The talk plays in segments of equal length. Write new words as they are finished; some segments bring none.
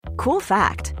Cool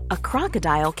fact, a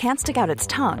crocodile can't stick out its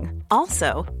tongue.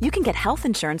 Also, you can get health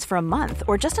insurance for a month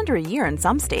or just under a year in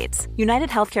some states. United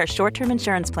Healthcare short-term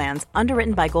insurance plans,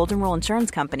 underwritten by Golden Rule Insurance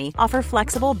Company, offer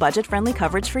flexible, budget-friendly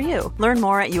coverage for you. Learn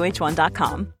more at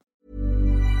uh1.com.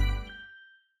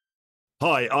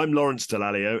 Hi, I'm Lawrence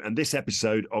Dallaglio, and this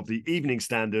episode of the Evening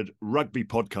Standard Rugby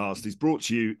Podcast is brought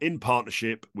to you in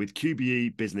partnership with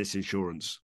QBE Business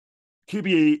Insurance.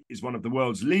 QBE is one of the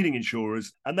world's leading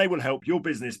insurers, and they will help your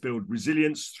business build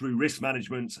resilience through risk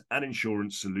management and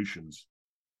insurance solutions.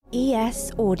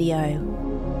 ES Audio.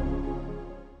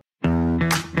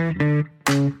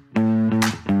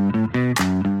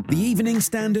 The Evening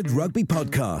Standard Rugby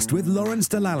Podcast with Lawrence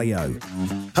Dallaglio.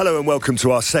 Hello and welcome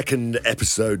to our second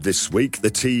episode this week. The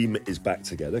team is back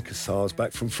together. Cassar's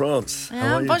back from France.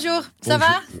 Bonjour, ça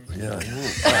va? Yeah.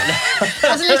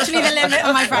 That's literally the limit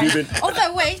of my French.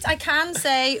 Although, wait, I can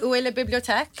say, où est la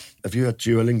bibliothèque? Have you had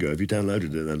Duolingo? Have you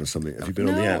downloaded it then or something? Have you been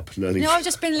on the app learning? No, I've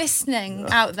just been listening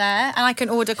out there, and I can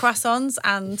order croissants,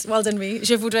 and well done me.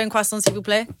 Je voudrais un croissant, s'il vous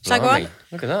plaît. Shall I go on?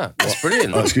 Look at that. That's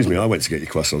brilliant. Excuse me, I went to get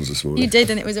your croissants this morning. You did,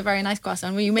 and it was a very nice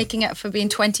croissant. Were you making it for being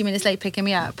 20 minutes late picking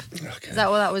me up? Okay. Is that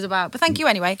what that was about? But thank you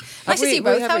anyway. Nice to see you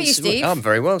both. How are you, Steve? I'm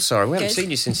very well, Sarah. We haven't seen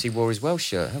you since he wore his Welsh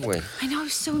shirt, have we? I know, I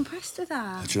was so impressed with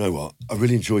that. Do you know what? I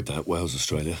really enjoyed that,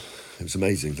 Wales-Australia. It was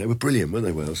amazing. They were brilliant, weren't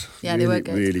they, Wales? Yeah, really, they were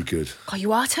good. Really good. Oh,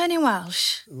 you are turning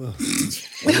Welsh. Well,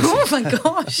 oh my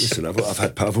gosh. Listen,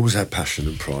 I've always had passion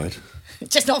and pride.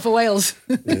 Just not for Wales.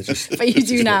 Yeah, but you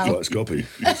do now. Not quite as gobby.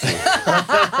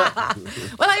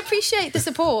 Well, I appreciate the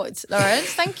support,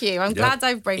 Lawrence. Thank you. I'm glad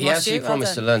I've brainwashed you. He actually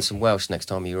promised to learn some Welsh next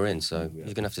time you were in, so you're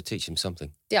going to have to teach him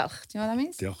something. Diolch. Do you know what that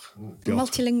means? Diolch.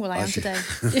 Multilingual I am today.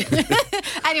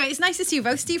 Anyway, it's nice to see you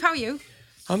both. Steve, how are you?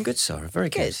 I'm good, Sarah. Very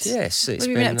good. Yes, it's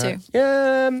been up to?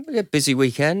 Yeah, busy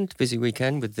weekend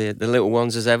with the little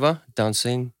ones as ever.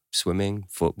 Dancing, swimming,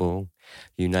 football,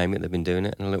 you name it, they've been doing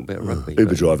it, and a little bit of rugby.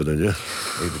 Uber driver then, yeah?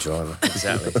 Uber driver,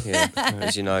 exactly, yeah.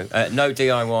 As you know. No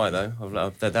DIY,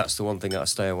 though. That's the one thing that I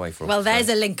stay away from. Well, there's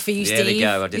a link for you, Steve. There you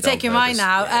go. You're taking mine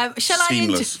now. Shall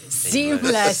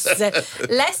Seamless.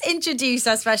 Let's introduce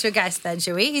our special guest then,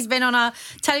 shall we? He's been on our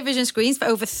television screens for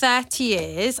over 30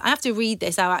 years. I have to read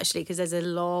this out, actually, because there's a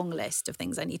long list of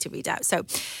things I need to read out. So,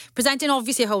 presenting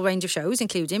obviously a whole range of shows,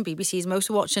 including BBC's most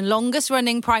watched and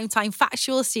longest-running primetime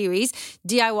factual series,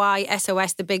 DIY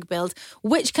SOS, The Big Build,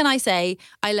 which, can I say,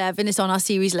 I love, and it's on our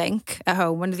series link at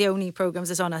home, one of the only programmes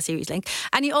that's on our series link.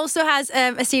 And he also has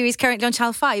a series currently on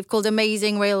Channel 5 called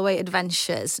Amazing Railway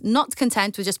Adventures. Not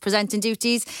content with just presenting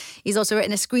duties, he's also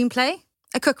written a screenplay,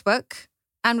 a cookbook,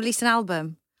 and released an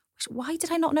album. Why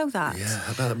did I not know that? Yeah,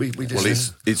 how about it? We well,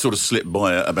 it sort of slipped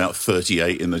by at about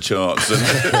 38 in the charts. And,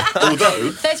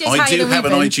 although I do have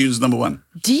an iTunes number one.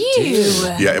 Do you?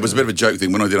 Yeah, it was a bit of a joke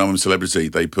thing. When I did I'm a Celebrity,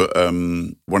 they put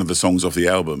one of the songs off the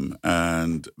album,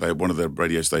 and one of the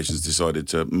radio stations decided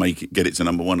to get it to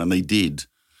number one, and they did.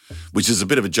 Which is a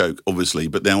bit of a joke, obviously,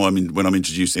 but now when I'm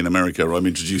introduced in America, I'm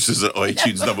introduced as an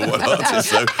iTunes number one artist,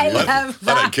 so I love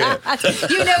that. I don't care.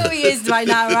 You know who he is by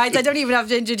now, right? I don't even have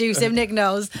to introduce him, Nick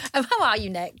Knowles. How are you,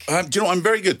 Nick? Do you know what? I'm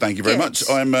very good, thank you very much.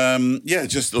 I'm,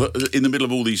 just in the middle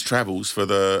of all these travels for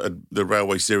the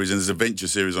railway series, and there's a venture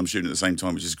series I'm shooting at the same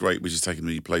time, which is great, which is taking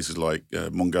me places like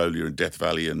Mongolia and Death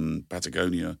Valley and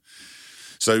Patagonia.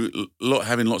 So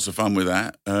having lots of fun with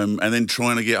that, and then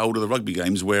trying to get hold of the rugby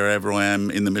games wherever I am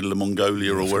in the middle of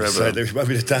Mongolia or wherever. So they want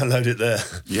me to download it there.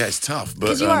 Yeah, it's tough.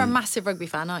 Because you are a massive rugby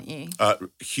fan, aren't you?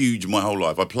 Huge my whole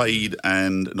life. I played,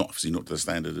 and not to the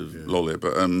standard of Lolly,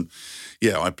 but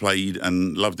I played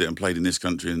and loved it, and played in this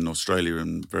country and Australia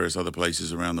and various other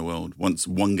places around the world. Once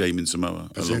one game in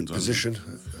Samoa a long time. Position?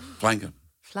 Flanker.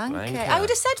 Flanker. I would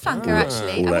have said flanker,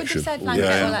 actually. I would have said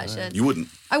flanker, all action. You wouldn't?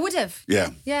 I would have. Yeah.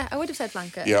 Yeah, I would have said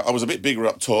flanker. Yeah, I was a bit bigger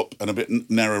up top and a bit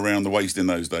narrow around the waist in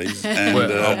those days. And,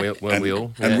 weren't we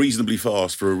all? Yeah. And reasonably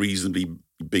fast for a reasonably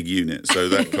big unit, so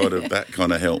that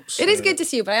kind of helps. It is good to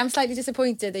see you, but I am slightly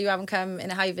disappointed that you haven't come in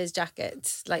a high-vis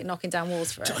jacket, like knocking down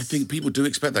walls for us. I think people do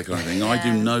expect that kind of thing. Yeah. I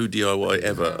do no DIY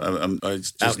ever.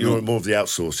 You're more of the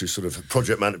outsource, you're sort of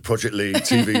project lead,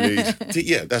 TV lead.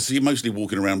 Yeah, you're mostly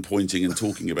walking around pointing and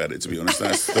talking about it, to be honest.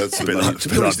 That's a bit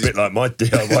like my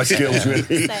DIY skills,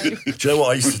 really. Do you know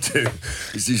what I used to do?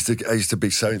 I used to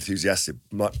be so enthusiastic,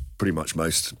 pretty much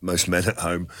most men at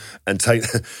home, and take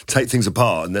things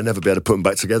apart and then never be able to put them back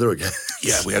back together again.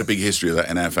 Yeah, we had a big history of that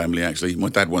in our family, actually. My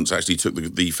dad once actually took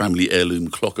the family heirloom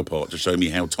clock apart to show me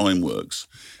how time works,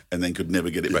 and then could never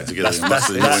get it back together.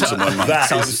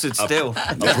 Time stood still.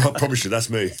 I promise you, that's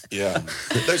me. Yeah.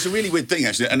 That's a really weird thing,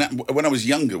 actually. And when I was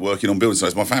younger, working on building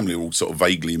sites, my family were all sort of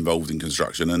vaguely involved in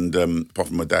construction, and apart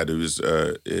from my dad, who was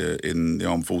in the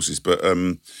armed forces. But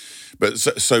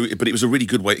it was a really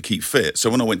good way to keep fit. So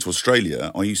when I went to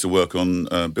Australia, I used to work on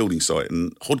a building site,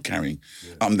 and hod carrying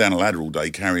up and down a ladder all day,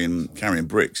 carrying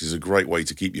bricks is a great way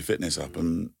to keep your fitness up,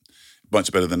 and much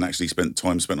better than actually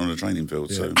time spent on a training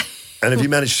field. Yeah. So. And have you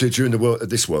managed to, during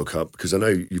this World Cup, because I know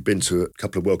you've been to a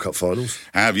couple of World Cup finals?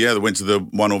 I have, yeah. I went to the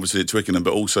one obviously at Twickenham,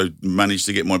 but also managed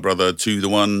to get my brother to the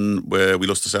one where we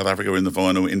lost to South Africa in the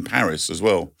final in Paris as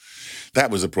well. That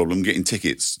was a problem, getting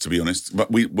tickets, to be honest. But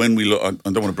I don't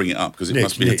want to bring it up because it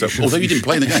must be a tough... Although you didn't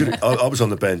play in the game. I was on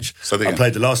the bench. I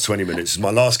played the last 20 minutes. It's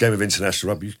my last game of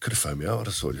international rugby. You could have phoned me out. I'd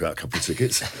have sorted you out a couple of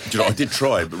tickets. Do you know, I did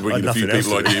try, but ringing a few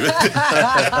people like you.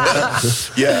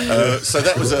 So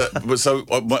that was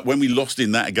when we lost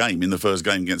in that game, in the first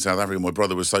game against South Africa, my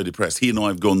brother was so depressed. He and I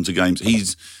have gone to games.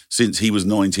 Since he was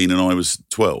 19 and I was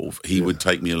 12, he would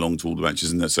take me along to all the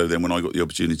matches. And so then when I got the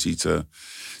opportunity to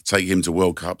take him to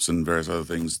World Cups and various other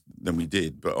things, then we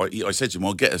did. But I said to him,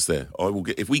 I'll get us there.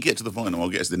 If we get to the final, I'll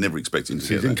get us there. Never expecting to get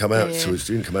there. You didn't come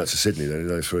out to Sydney then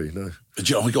in 03, no?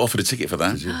 I got offered a ticket for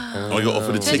that. I got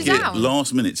offered a ticket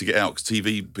last minute to get out because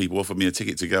TV people offered me a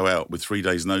ticket to go out with 3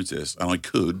 days' notice, and I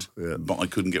could, but I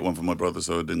couldn't get one for my brother,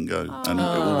 so I didn't go. And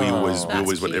we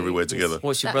always went everywhere together.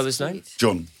 What's your brother's name?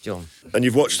 John. And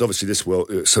you've watched obviously this World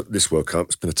Cup.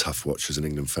 It's been a tough watch as an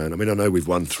England fan. I mean, I know we've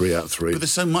won 3 out of 3, but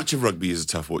there's so much of rugby is a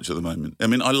tough watch at the moment. I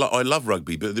mean, I love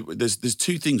rugby, but there's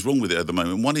 2 things wrong with it at the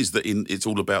moment. One is that it's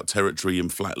all about territory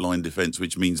and flat line defence,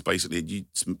 which means basically you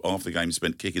half the game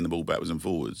spent kicking the ball backwards and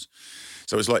forwards.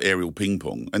 So it's like aerial ping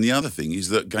pong. And the other thing is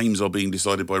that games are being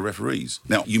decided by referees.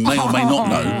 Now, you may or may not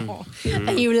know.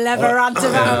 You never rant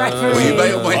about referees. Well, you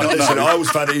may or may not know. I always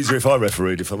found it easier if I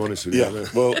refereed, if I'm honest with you.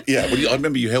 Well, I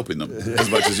remember you helping them as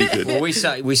much as you could. Well, we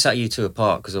sat you two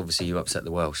apart because obviously you upset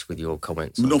the Welsh with your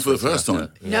comments. Not for the first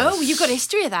time. No, you've got a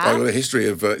history of that. I've got a history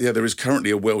of, there is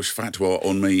currently a Welsh fatwa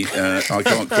on me. I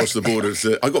can't cross the border.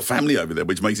 I've got family over there,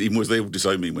 which makes it even worse. They all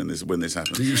disown me when this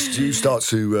happens. Do you start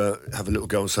to have a little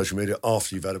go on social media after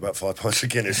you've had about 5 pints of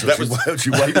Guinness? How do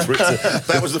you wait for it to...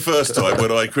 That was the first time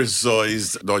when I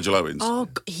criticised Nigel Owens. Oh,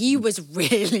 he was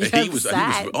really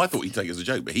upset. I thought he'd take it as a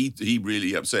joke, but he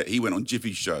really upset. He went on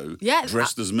Jiffy's show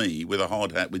dressed as me with a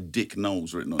hard hat with Nick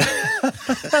Knowles written on it.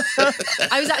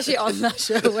 I was actually on that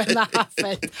show when that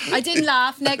happened. I didn't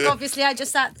laugh, Nick. Obviously, I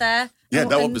just sat there. Yeah,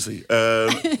 no, obviously,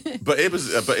 but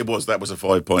that was a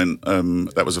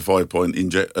 5 point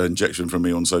injection from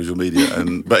me on social media,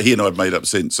 but he and I have made up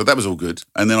since, so that was all good.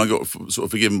 And then I got sort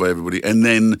of forgiven by everybody. And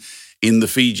then in the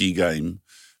Fiji game,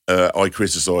 I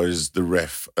criticised the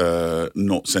ref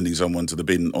not sending someone to the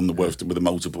bin on the with the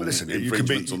multiple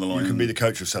infringements on the line. You can be the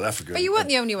coach of South Africa. But you weren't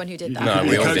the only one who did that. No,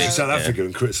 we all did. South Africa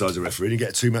and criticise a referee and you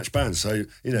get a 2-match ban. So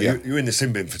you're in the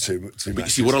sin bin for two matches. But you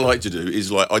see, what I like to do is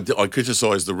I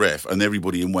criticise the ref, and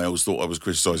everybody in Wales thought I was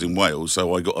criticising Wales.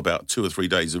 So I got about 2 or 3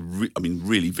 days of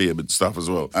really vehement stuff as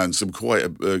well, and some quite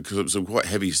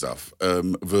heavy stuff,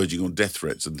 verging on death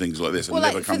threats and things like this. Well,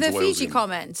 and like for the Fiji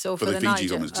comments or for the Fiji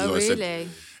comments? Oh, really?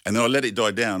 And then I let it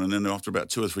die down, and then after about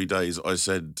 2 or 3 days, I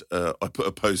said, I put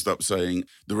a post up saying,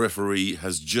 the referee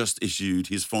has just issued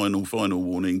his final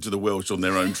warning to the Welsh on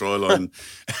their own try line.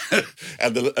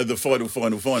 and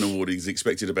the final warning is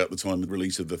expected about the time of the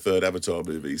release of the 3rd Avatar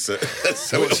movie. So just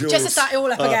to start it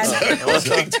all up again.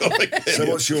 So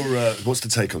what's the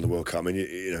take on the World Cup? I mean,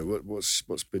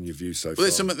 what's been your view so far?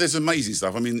 Well, there's amazing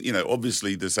stuff. I mean,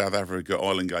 obviously the South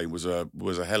Africa-Ireland game was a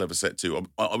hell of a set too.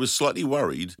 I was slightly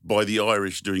worried by the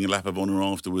Irish doing a lap of honour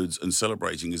afterwards and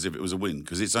celebrating as if it was a win,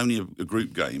 because it's only a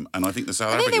group game, and I think the South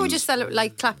Africans... I think they were just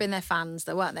clapping their fans,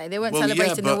 though, weren't they? They weren't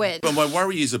celebrating the win. But my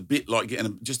worry is a bit like getting a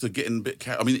bit...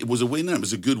 I mean, it was a win, and it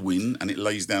was a good win, and it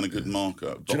lays down a good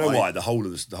marker. Do you know why? The whole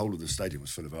of the stadium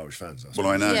was full of Irish fans. Well,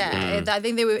 I know. Yeah, I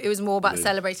think it was more about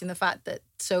celebrating the fact that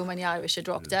so many Irish had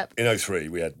dropped up. In 03,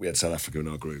 we had South Africa in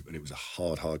our group, and it was a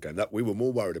hard game. We were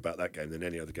more worried about that game than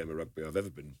any other game of rugby I've ever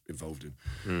been involved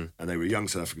in. And they were a young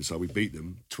South African side. We beat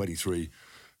them 23-3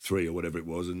 or whatever it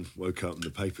was, and woke up and the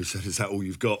paper said, "Is that all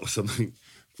you've got?" or something,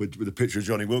 with a picture of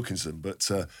Johnny Wilkinson. But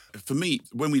for me,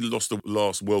 when we lost the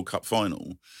last World Cup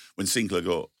final, when Sinclair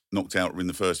got knocked out in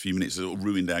the first few minutes, it sort of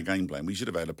ruined our game plan. We should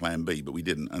have had a plan B, but we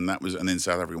didn't. And then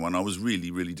South Africa won. I was really,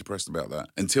 really depressed about that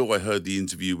until I heard the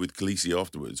interview with Khaleesi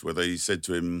afterwards, where they said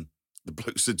to him, the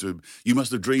bloke said to him, "You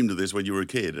must have dreamed of this when you were a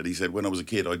kid." And he said, "When I was a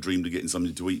kid, I dreamed of getting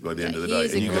something to eat by the end of the day."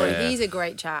 He's a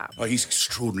great chap. Oh, he's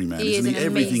extraordinary, man. He Isn't is he?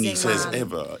 Everything he amazing says man.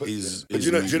 ever is. But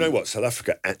do you know what? South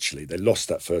Africa actually, they lost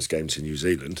that first game to New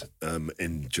Zealand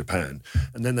in Japan,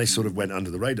 and then they sort of went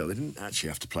under the radar. They didn't actually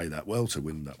have to play that well to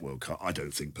win that World Cup. I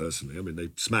don't think personally. I mean, they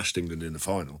smashed England in the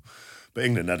final, but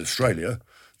England had Australia,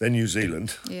 then New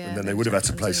Zealand, and then they would have had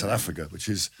to play South Africa, which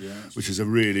is a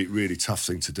really, really tough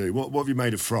thing to do. What have you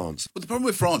made of France? Well, the problem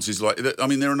with France is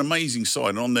they're an amazing side,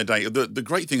 and on their day, the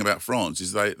great thing about France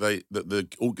is all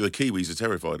the Kiwis are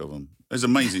terrified of them. It's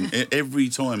amazing. Every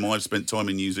time I've spent time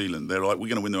in New Zealand, they're like, "We're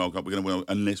going to win the World Cup. We're going to win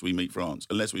unless we meet France.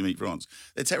 Unless we meet France."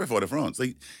 They're terrified of France.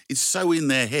 It's so in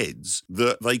their heads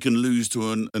that they can lose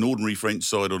to an ordinary French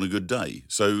side on a good day.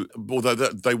 So, although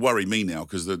they worry me now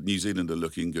because the New Zealand are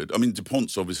looking good. I mean,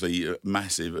 Dupont's obviously a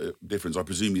massive difference. I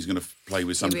presume he's going to play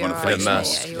with some kind of face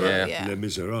mask. Les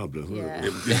Miserables.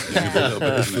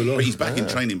 But he's back in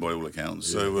training by all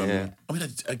accounts. So, I mean,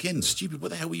 again, stupid. What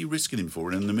the hell were you risking him for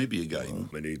in a Namibia game?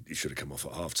 I mean, he should have come off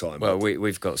at half time. Well,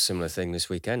 we've got a similar thing this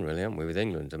weekend, really, haven't we, with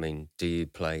England? I mean, do you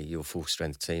play your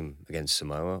full-strength team agaast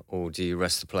Samoa, or do you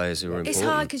rest the players who are important? It's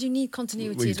hard because you need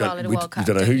continuity as well in a World Cup.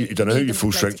 You don't know who your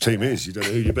full-strength team is. You don't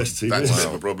know who your best team is. That's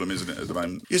a problem, isn't it, at the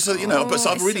moment? Yeah, so, but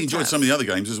I've really enjoyed some of the other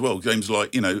games as well. Games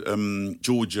like,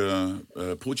 Georgia,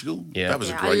 Portugal. Yeah. That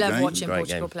was a great game. I love watching Great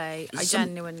Portugal game. play. I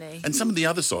genuinely. And some of the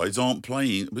other sides aren't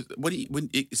playing. When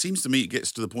it seems to me it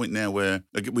gets to the point now where,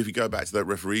 if you go back to that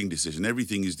refereeing decision,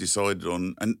 everything is decided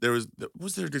on. And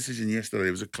was there a decision yesterday?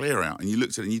 It was a clear out, and you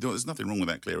looked at it and you thought there's nothing wrong with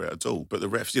that clear out at all. But the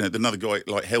refs, another guy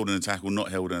like held in a tackle, not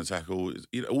held in a tackle,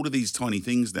 all of these tiny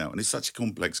things now, and it's such a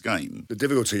complex game. The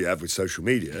difficulty you have with social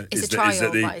media is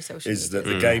that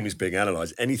the game is being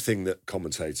analysed. Anything that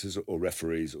commentators or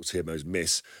referees or TMOs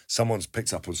miss, someone's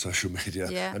picked up on social media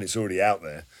and it's already out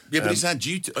there. Yeah, but it's our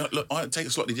duty. Look, I take a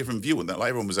slightly different view on that. Like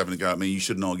everyone was having a go at me, you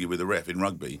shouldn't argue with the ref in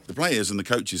rugby. The players and the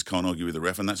coaches can't argue with the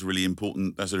ref, and that's really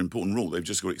important. That's an important rule. They've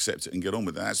just got to accept it and get on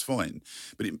with that. That's fine.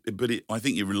 But I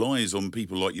think it relies on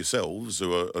people like yourselves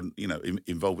who are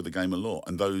involved with the game a lot,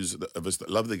 and those of us that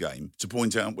love the game, to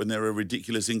point out when there are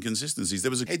ridiculous inconsistencies.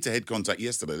 There was a head-to-head contact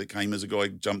yesterday that came as a guy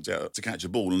jumped out to catch a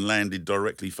ball and landed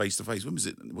directly face-to-face. When was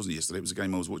it? It wasn't yesterday. It was a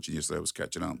game I was watching yesterday. I was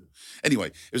catching up. Anyway,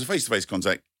 it was a face-to-face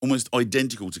contact, almost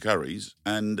identical to Curry's,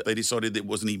 and they decided it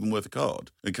wasn't even worth a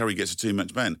card. And Curry gets a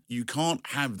 2-match ban. You can't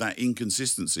have that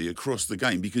inconsistency across the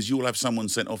game because you'll have someone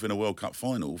sent off in a World Cup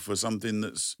final for something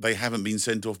they haven't been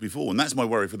sent off before. And that's my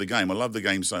worry for the game. I love the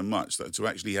game so much that to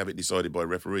actually have it decided by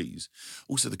referees.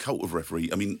 Also, the cult of referee.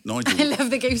 I mean, Nigel... I love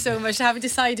the game so much to have it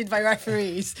decided by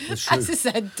referees. That's a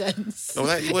sentence. Who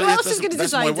else is going to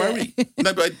decide my worry.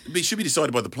 No, but it should be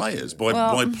decided by the players, by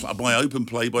open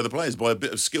play by the players, by a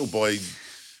bit of skill, by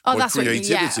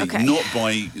creativity, not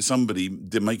by somebody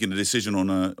making a decision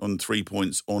on 3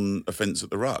 points on offence at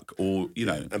the ruck, or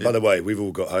And by the way, we've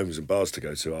all got homes and bars to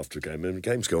go to after a game, and the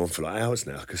games go on for like hours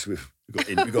now because we've got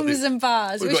homes and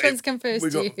bars. Which ones come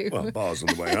first to you? Well, bars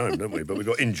on the way home, don't we? But we've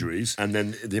got injuries, and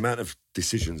then the amount of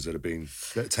decisions that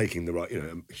are taking the right,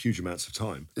 huge amounts of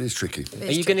time. It's tricky.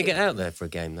 Are you going to get out there for a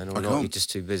game then, or not? You're just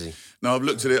too busy? No, I've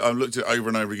looked at it. I've looked at it over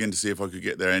and over again to see if I could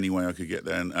get there any way I could get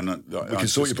there. And we can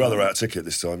sort your brother out a ticket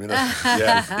this time,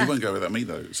 Yeah, he won't go without me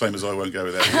though. Same as I won't go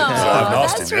without him.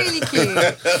 That's really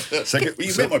cute.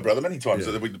 You've met my brother many times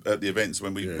at the events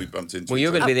when we bumped into. Well,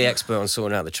 you're going to be the expert on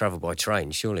sorting out the travel by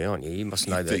train, surely, aren't you? You must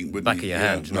know the back of your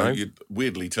hand, no?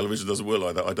 Weirdly, television doesn't work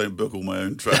like that. I don't book all my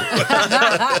own travel.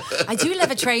 I do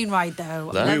love a train ride, though.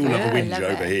 We all have a whinge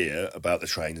over here about the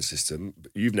train system.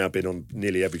 You've now been on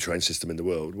nearly every train system in the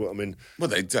world. Well,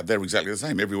 they're exactly the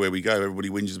same. Everywhere we go, everybody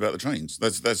whinges about the trains.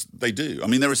 They do. I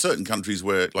mean, there are certain countries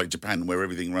where, like Japan, where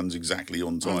everything runs exactly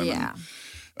on time. Yeah.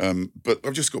 But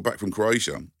I've just got back from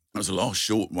Croatia. That was the last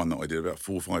short one that I did, about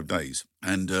 4 or 5 days.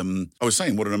 And I was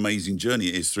saying what an amazing journey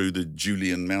it is through the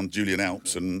Mount Julian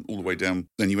Alps and all the way down.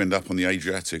 Then you end up on the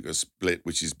Adriatic, a split,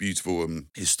 which is beautiful and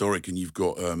historic. And you've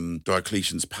got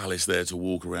Diocletian's palace there to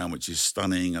walk around, which is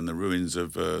stunning, and the ruins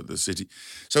of the city.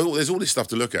 So there's all this stuff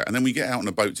to look at. And then we get out on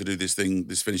a boat to do this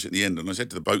finish at the end. And I said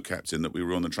to the boat captain that we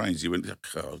were on the trains, he went,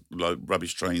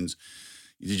 rubbish trains.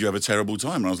 Did you have a terrible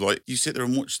time? And I was like, you sit there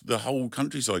and watch the whole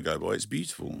countryside go by. It's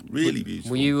beautiful, really beautiful.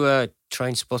 Were you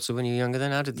train spotter when you were younger then?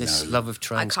 How did this love of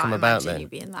trains come about then? You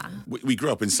being that. We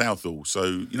grew up in Southall, so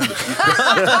you know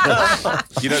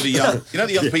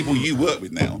the young people you work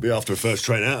with now. Be after a first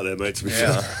train out of there, mate. To be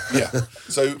fair. Yeah.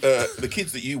 So the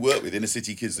kids that you work with, inner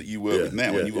city kids that you work with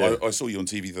now, I saw you on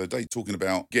TV the other day talking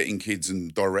about getting kids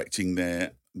and directing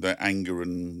their the anger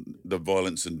and the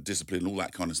violence and discipline and all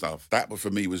that kind of stuff. That for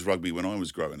me was rugby when I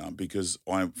was growing up, because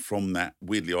I'm from that.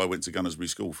 Weirdly, I went to Gunnersbury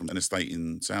School from an estate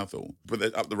in Southall, but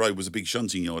up the road was a big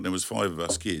shunting yard. And there was 5 of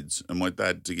us kids, and my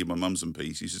dad, to give my mum some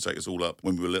peace, used to take us all up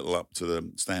when we were little up to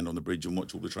the stand on the bridge and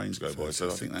watch all the trains go by. So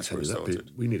I think that's where it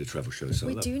started. We need a travel show. So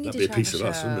we do need that'd be a piece of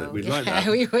us, wouldn't it? We'd like that.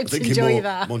 We would enjoy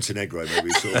that. Montenegro,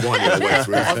 maybe, sort of winding our way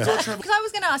through. Because I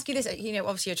was going to ask you this.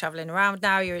 Obviously you're travelling around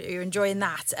now. You're enjoying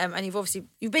that, and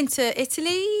you've been to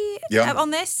Italy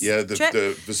on this. Yeah, trip?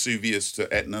 the Vesuvius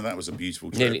to Etna. That was a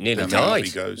beautiful trip. Nearly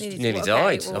died. Nearly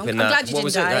died. Well, Up in I'm that. glad you What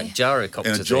was it? didn't That die. gyrocopter.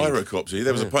 In a thing?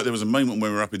 gyrocopter. There was a moment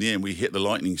when we were up in the air and we hit the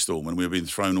lightning storm and we were being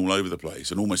thrown all over the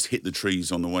place and almost hit the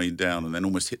trees on the way down and then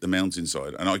almost hit the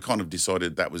mountainside. And I kind of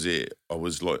decided that was it. I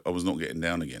was not getting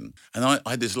down again. And I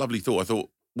had this lovely thought. I thought,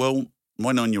 well,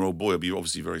 my 9-year-old boy will be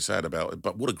obviously very sad about it,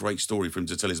 but what a great story for him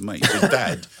to tell his mate. His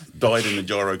dad died in a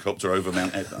gyrocopter over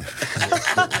Mount Etna.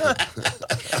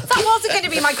 That wasn't going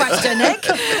to be my question, Nick.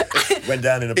 Went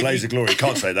down in a blaze of glory.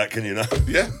 Can't say that, can you? No.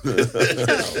 Yeah.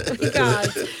 You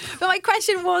can't. But my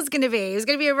question was going to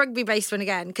be a rugby-based one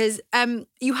again, because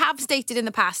you have stated in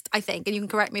the past, I think, and you can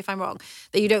correct me if I'm wrong,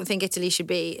 that you don't think Italy should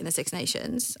be in the Six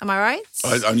Nations. Am I right?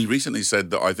 I only recently said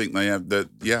that I think they have that,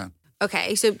 yeah.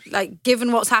 Okay, so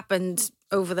given what's happened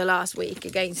over the last week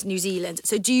against New Zealand,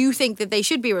 so do you think that they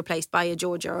should be replaced by a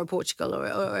Georgia or a Portugal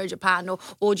or a Japan,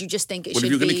 or do you just think it should be...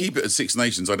 Well, if you're going to keep it at Six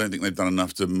Nations, I don't think they've done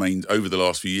enough to over the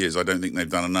last few years, I don't think they've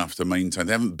done enough to maintain.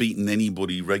 They haven't beaten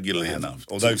anybody regularly enough.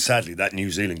 Although, sadly, that New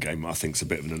Zealand game, I think, is a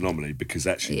bit of an anomaly, because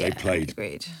actually they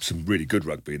played some really good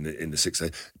rugby in the Six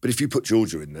Nations. But if you put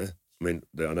Georgia in there, I mean,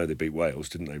 I know they beat Wales,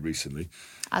 didn't they, recently?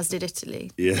 As did Italy.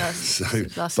 Yeah.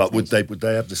 But would they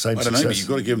have the same success? I don't know, but you've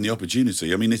got to give them the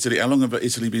opportunity. I mean, Italy. How long have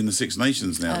Italy been in the Six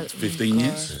Nations now? 15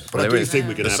 years. But I do think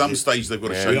we're going to at some stage they've got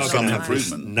to show some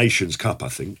improvement. Nations Cup, I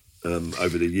think,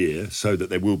 over the year, so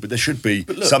that they will. But there should be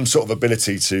some sort of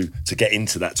ability to get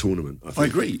into that tournament. I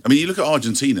agree. I mean, you look at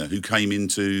Argentina, who came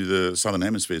into the Southern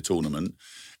Hemisphere tournament.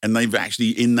 And they've actually,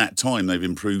 in that time, they've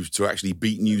improved to actually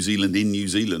beat New Zealand in New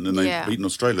Zealand, and they've beaten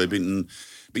Australia. They've beaten.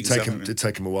 It did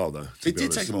take them a while, though. It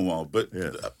did take them a while, but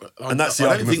and that's the I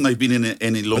argument. don't think they've been in it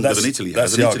any longer than Italy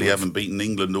has. And Italy haven't beaten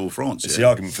England or France. It's the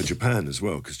argument for Japan as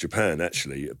well, because Japan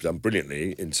actually have done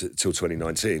brilliantly until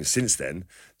 2019. Since then,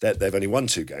 they've only won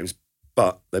 2 games.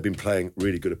 But they've been playing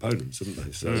really good opponents, haven't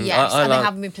they? So yes, and they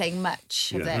haven't been playing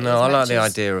much. Have they? No, I like the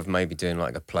idea of maybe doing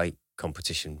like a plate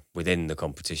competition within the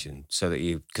competition, so that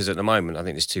because at the moment I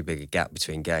think there's too big a gap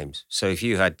between games. So if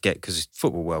you had because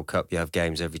Football World Cup, you have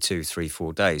games every 2, 3,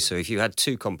 4 days. So if you had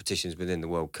 2 competitions within the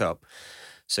World Cup,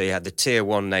 so you had the Tier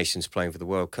 1 nations playing for the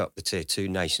World Cup, the Tier 2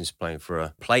 nations playing for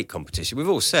a plate competition. We've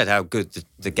all said how good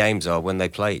the games are when they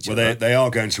play each other. Well, they are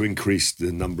going to increase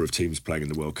the number of teams playing in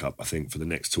the World Cup, I think, for the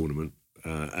next tournament.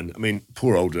 And I mean,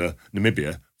 poor old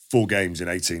Namibia, 4 games in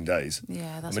 18 days.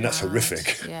 Yeah, that's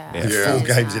horrific. Yeah. 4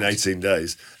 games in 18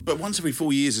 days. But once every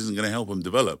 4 years isn't going to help them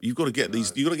develop. You've got to get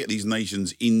these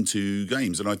nations into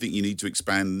games, and I think you need to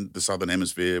expand the Southern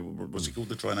Hemisphere. What's it called?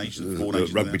 The Tri-Nations, the 4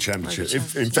 nations. Rugby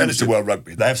Championship. In fairness to World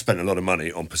Rugby, they have spent a lot of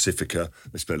money on Pacifica.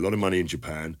 They spent a lot of money in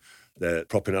Japan. They're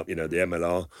propping up, the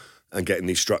MLR and getting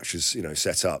these structures,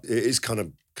 set up. It is kind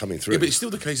of coming through. Yeah, but it's still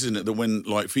the case, isn't it, that when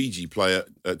like Fiji play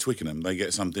at Twickenham, they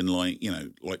get something like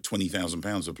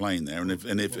 £20,000 for playing there, and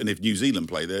if New Zealand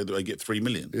play there, they get $3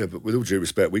 million. Yeah, but with all due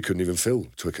respect, we couldn't even fill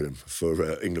Twickenham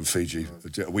for England Fiji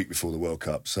a week before the World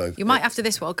Cup. So you might after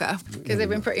this World Cup, because they've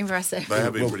been pretty impressive. They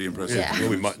have been pretty impressive. Yeah. Well,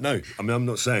 we might. No, I mean, I'm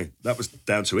not saying that was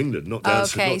down to England, not down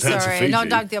to Fiji. Not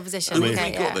down to the opposition. Who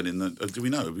have we got then in the? Do we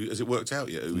know? Has it worked out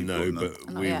yet? No,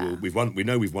 but we've won. We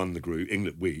know we've won the group.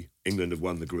 England have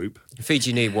won the group.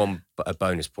 Fiji need a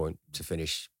bonus point to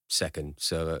finish second,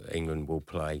 so that England will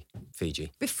play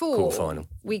Fiji. Before quarter-final.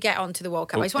 We get on to the World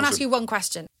Cup, I just want to ask you one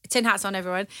question. Tin hats on,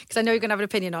 everyone, because I know you're going to have an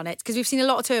opinion on it, because we've seen a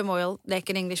lot of turmoil, Nick,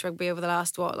 in English rugby over the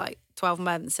last, 12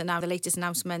 months, and now the latest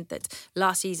announcement that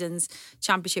last season's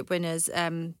championship winners,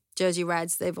 Jersey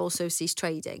Reds, they've also ceased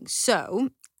trading. So,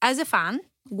 as a fan,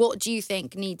 what do you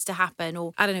think needs to happen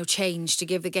or, change to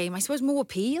give the game, I suppose, more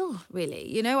appeal,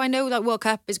 really? I know that World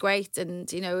Cup is great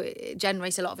and, it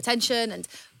generates a lot of attention,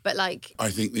 but I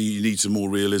think that you need some more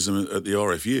realism at the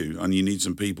RFU, and you need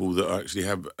some people that actually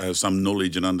have some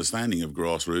knowledge and understanding of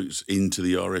grassroots into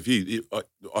the RFU.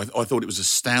 I thought it was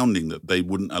astounding that they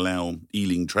wouldn't allow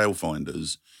Ealing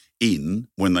Trailfinders in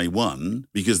when they won,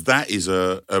 because that is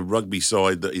a rugby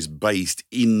side that is based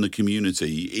in the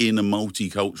community, in a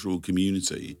multicultural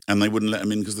community, and they wouldn't let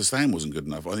them in because the stand wasn't good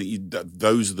enough. I think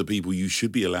those are the people you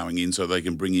should be allowing in, so they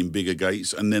can bring in bigger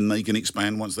gates, and then they can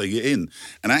expand once they get in.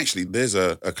 And actually, there's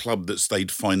a club that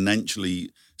stayed financially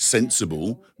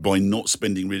sensible by not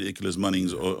spending ridiculous money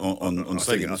on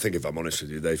stadiums? I think if I'm honest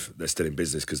with you, they're still in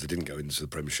business because they didn't go into the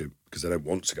Premiership, because they don't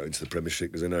want to go into the Premiership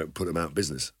because they know it would put them out of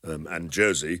business. And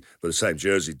Jersey, but the same,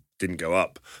 Jersey didn't go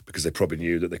up because they probably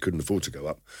knew that they couldn't afford to go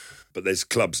up. But there's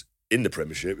clubs in the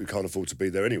Premiership who can't afford to be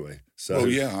there anyway. So, well,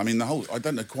 yeah, I mean, I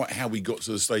don't know quite how we got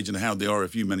to the stage and how the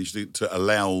RFU managed to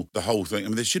allow the whole thing. I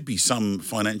mean, there should be some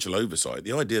financial oversight.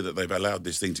 The idea that they've allowed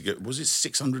this thing to get, was it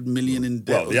 600 million in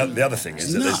debt? Well, the other thing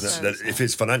is that if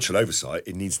it's financial oversight,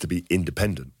 it needs to be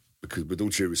independent. Because with all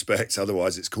due respect,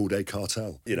 otherwise it's called a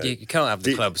cartel. You can't have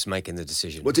the clubs making the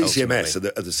decision. Well, DCMS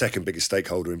are the second biggest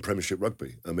stakeholder in Premiership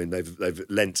rugby. I mean, they've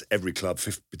lent every club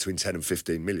between 10 and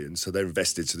 15 million, so they're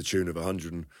invested to the tune of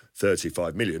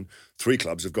 135 million. 3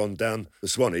 clubs have gone down the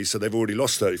Swannies, so they've already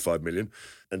lost 35 million.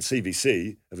 And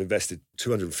CVC have invested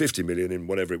 250 million in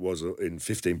whatever it was, in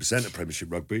 15% of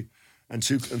Premiership rugby. And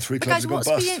 3 clubs have gone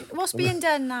bust. What's being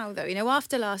done now, though?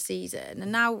 After last season, and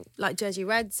now, like, Jersey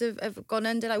Reds have gone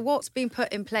under. Like, what's been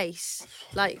put in place,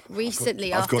 like,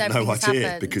 recently I've after got no idea,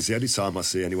 happened? because the only time I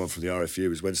see anyone from the RFU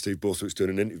is when Steve Borthwick's doing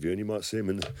an interview, and you might see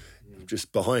him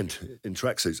just behind in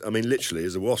tracksuits. I mean, literally,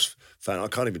 as a Wasps fan, I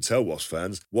can't even tell Wasps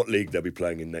fans what league they'll be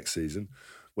playing in next season,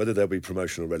 whether there'll be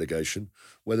promotion or relegation,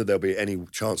 whether there'll be any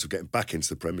chance of getting back into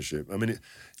the Premiership. I mean,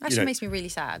 Actually makes me really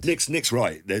sad. Nick's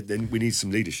right. Then we need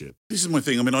some leadership. This is my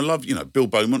thing. I mean, I love, Bill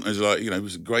Beaumont is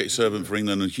was a great servant for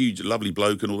England, a huge, lovely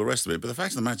bloke and all the rest of it. But the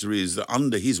fact of the matter is that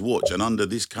under his watch and under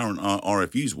this current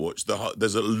RFU's watch,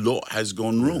 there's a lot has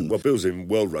gone wrong. Well, Bill's in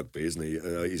World Rugby, isn't he?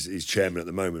 He's chairman at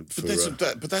the moment.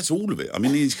 But that's all of it. I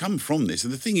mean, he's come from this.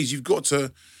 And the thing is, you've got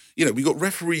to... we've got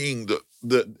refereeing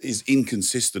that is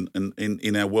inconsistent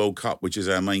in our World Cup, which is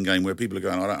our main game, where people are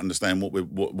going, I don't understand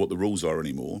what the rules are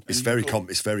anymore. It's become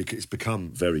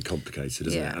very complicated,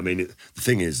 isn't it? I mean, the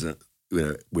thing is that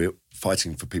we're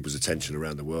fighting for people's attention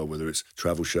around the world, whether it's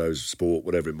travel shows, sport,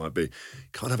 whatever it might be. You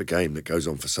can't have a game that goes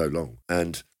on for so long.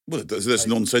 And well, that's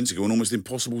nonsensical and almost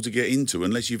impossible to get into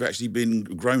unless you've actually been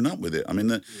grown up with it. I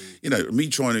mean, me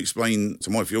trying to explain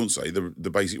to my fiancée the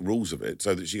basic rules of it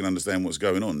so that she can understand what's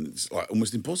going on, it's like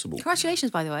almost impossible.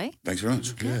 Congratulations, by the way. Thanks very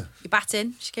much. Yeah. You're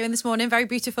batting. She came in this morning, very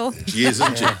beautiful. She is,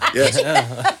 isn't she? Yes.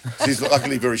 Yeah. She's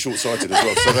luckily very short-sighted as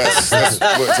well, so that's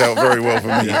worked out very well for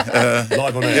me.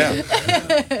 Live on air.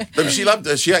 Yeah. But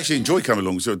she actually enjoyed coming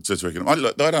along to Twickenham. I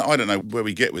don't know where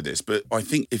we get with this, but I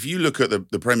think if you look at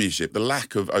the Premiership, the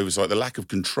lack of oversight, the lack of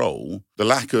control, the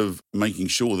lack of making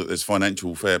sure that there's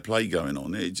financial fair play going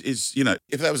on, it's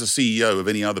if that was a CEO of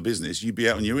any other business, you'd be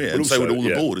out on your ear, and so would all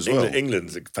the board as well.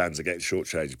 England's fans are getting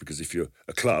shortchanged because if you're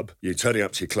a club, you're turning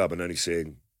up to your club and only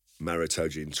seeing Mario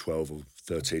Itoje in 12 or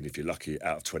 13, if you're lucky,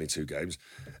 out of 22 games.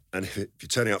 And if you're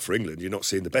turning up for England, you're not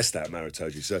seeing the best out of Mario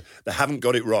Itoje. So they haven't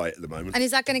got it right at the moment. And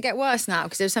is that going to get worse now?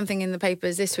 Because there was something in the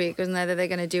papers this week, wasn't there, that they're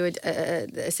going to do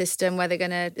a system where they're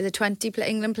going to... The 20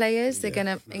 England players,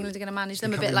 England are going to manage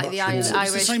them a bit like the Irish.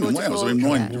 It's the same in Wales. I mean,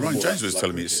 Ryan James was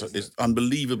telling me it's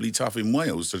unbelievably tough in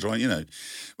Wales to try,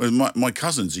 my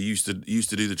cousins who used to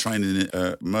do the training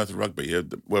at Merthyr Rugby,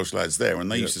 the Welsh lads there,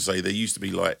 and they used to say there used to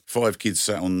be like 5 kids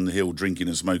sat on the hill drinking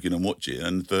and smoking and watching,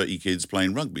 and 30 kids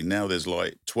playing rugby. Now there's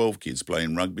like 12 kids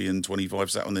playing rugby and 25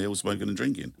 sat on the hill smoking and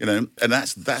drinking. And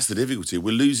that's the difficulty.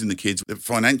 We're losing the kids.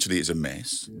 Financially, it's a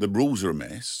mess. The rules are a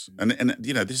mess. And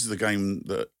this is the game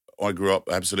that I grew up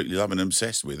absolutely loving and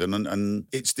obsessed with, and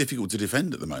it's difficult to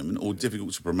defend at the moment or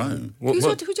difficult to promote. Who's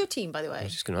your team, by the way? I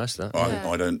was just going to ask that.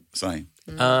 I don't say.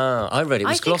 I read it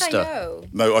was Gloucester. I know.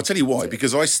 No, I'll tell you why.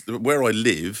 Because where I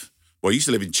live, I used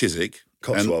to live in Chiswick.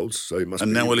 Cotswolds, so it must be.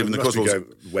 And now I live in the Cotswolds.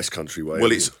 West Country way.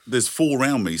 Well, there's 4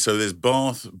 around me, so there's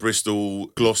Bath, Bristol,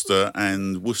 Gloucester,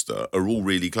 and Worcester are all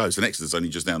really close, and Exeter's only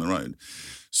just down the road.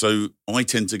 So I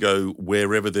tend to go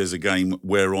wherever there's a game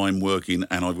where I'm working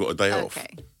and I've got a day off.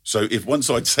 So if once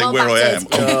I say where I am,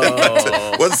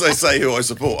 once I say who I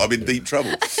support, I'm in deep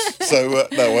trouble. So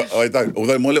no, I don't.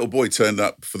 Although my little boy turned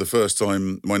up for the first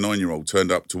time, my 9-year-old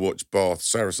turned up to watch Bath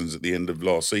Saracens at the end of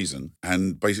last season,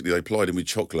 and basically they plied him with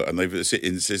chocolate, and they've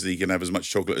says that he can have as much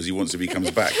chocolate as he wants if he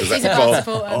comes back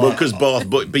because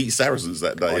Bath beat Saracens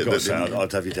that day.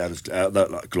 I'd have you down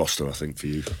like Gloucester, I think, for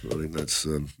you. I think that's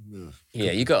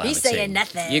yeah. You got. He's saying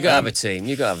nothing. You got to have a team.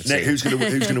 Nick, who's going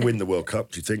to win the World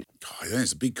Cup? Do you think? Oh, yeah,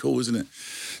 it's a big call, isn't it?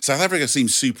 South Africa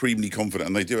seems supremely confident,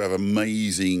 and they do have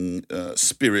amazing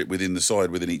spirit within the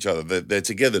side, within each other. Their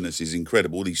togetherness is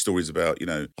incredible. All these stories about,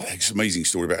 it's an amazing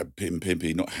story about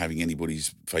Pimpy not having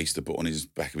anybody's face to put on his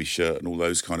back of his shirt and all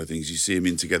those kind of things. You see them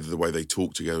in together, the way they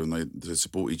talk together and they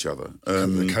support each other.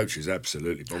 The coach is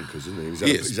absolutely bonkers, isn't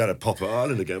he? He's had a pop at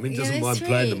Ireland again. I mean, he doesn't mind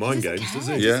playing the mind games, does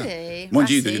he? Yeah.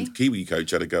 Mind you, the Kiwi coach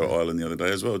had a go at Ireland the other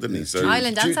day as well, didn't he? So,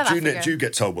 Ireland and South Africa. Do you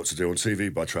get told what to do on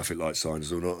TV by traffic light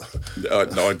signs or not?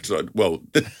 No, well...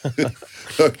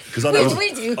 Because I know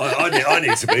we do. I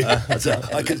need to be.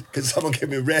 Can someone give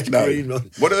me a red, green?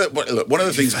 One of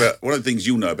the things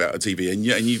you'll know about a TV, and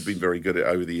you've been very good at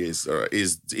over the years,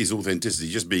 is authenticity,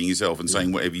 just being yourself and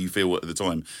saying whatever you feel at the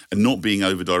time, and not being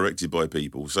over-directed by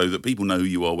people, so that people know who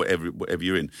you are, whatever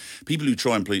you're in. People who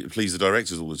try and please the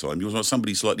directors all the time, you're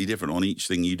somebody slightly different on each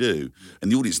thing you do,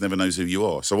 and the audience never knows who you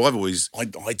are. So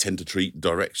I tend to treat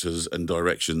directors and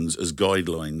directions as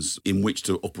guidelines in which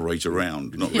to operate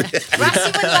around. Not really. Rassi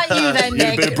wouldn't let you then, Nick.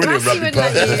 You've been a brilliant Rassi rugby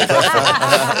wouldn't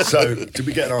let you. So, did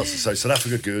we get an answer? So, South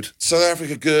Africa good. South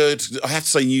Africa good. I have to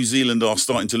say New Zealand are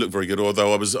starting to look very good,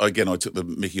 although I took the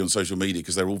mickey on social media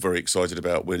because they're all very excited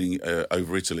about winning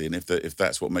over Italy, and if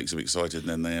that's what makes them excited,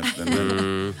 then they're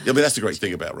yeah, but that's the great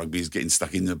thing about rugby, is getting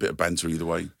stuck in a bit of banter either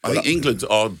way. I think England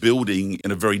are building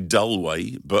in a very dull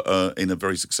way, but in a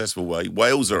very successful way.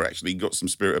 Wales are actually got some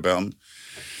spirit about them.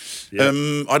 Yeah.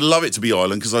 I'd love it to be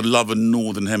Ireland because I'd love a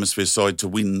Northern Hemisphere side to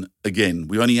win again.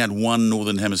 We only had one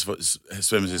Northern Hemisphere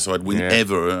side win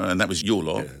ever, and that was your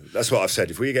lot. Yeah, that's what I've said.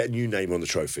 If we get a new name on the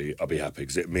trophy, I'll be happy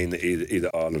because it mean that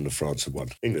either Ireland or France have won.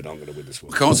 England aren't going to win this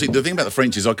one. The thing about the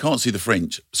French is I can't see the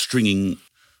French stringing.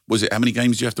 Was it how many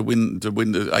games do you have to win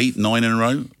 8, 9 in a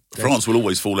row? France will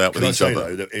always fall out with each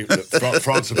other. That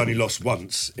France have only lost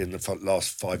once in the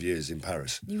last 5 years in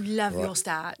Paris. You love your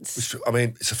stats. I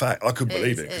mean, it's a fact. I couldn't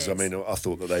believe it because I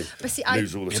thought that they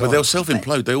lose all the time. But they'll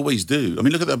self-implode. They always do. I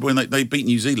mean, look at that when they beat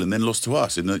New Zealand, then lost to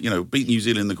us beat New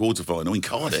Zealand in the quarterfinal in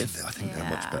Cardiff. I think they're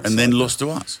much better. And then lost to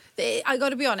us. I got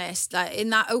to be honest. Like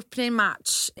in that opening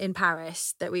match in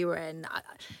Paris that we were in,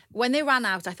 when they ran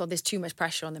out, I thought there's too much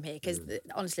pressure on them here because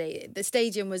honestly, the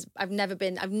stadium was. I've never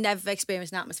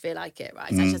experienced an atmosphere like it.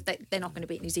 Right, it's just they're not going to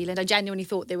beat New Zealand. I genuinely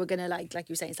thought they were going to like you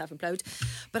were saying, self-implode,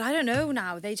 but I don't know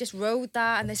now. They just rode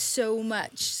that, and there's so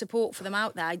much support for them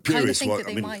out there. I kind of think that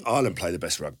they might. Ireland play the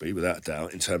best rugby without a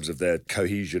doubt in terms of their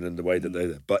cohesion and the way that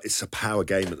they're. But it's a power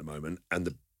game at the moment, and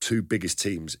the two biggest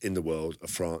teams in the world are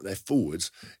France. They're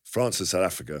forwards, France and South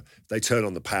Africa. They turn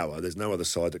on the power. There's no other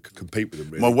side that can compete with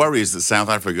them, really. My worry is that South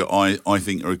Africa, I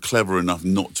think, are clever enough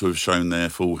not to have shown their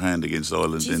full hand against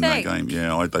Ireland in that game.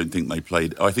 Yeah, I don't think they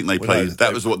played. I think they played.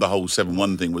 That was what the whole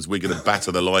 7-1 thing was. We're going to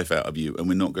batter the life out of you, and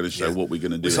we're not going to show what we're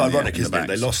going to do. It's ironic, isn't it?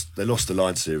 They lost the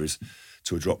Lions series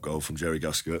to a drop goal from Jerry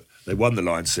Guscott. They won the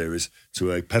Lions series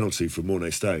to a penalty from Mornay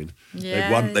Stain.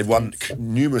 Yeah, they've won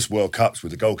numerous World Cups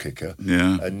with the goal kicker.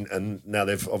 Yeah. And now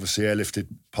they've obviously airlifted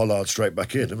Pollard straight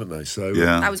back in, haven't they? So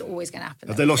that was always going to happen.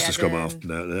 Have they lost to scrum half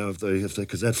now? Have they?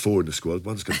 Because they had 4 in the squad.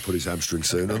 One's going to put his hamstring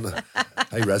soon, aren't they?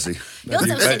 Hey, Razzie. You're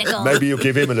so cynical. Maybe you'll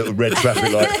give him a little red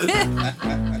traffic light.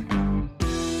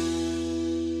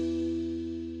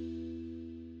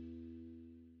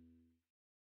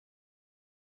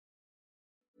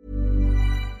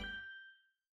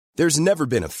 There's never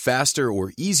been a faster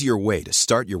or easier way to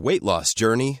start your weight loss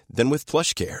journey than with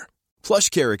PlushCare.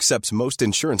 PlushCare accepts most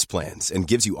insurance plans and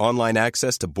gives you online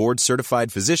access to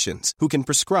board-certified physicians who can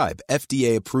prescribe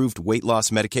FDA-approved weight loss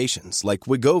medications like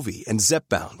Wegovy and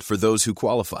Zepbound for those who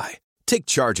qualify. Take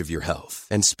charge of your health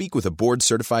and speak with a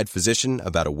board-certified physician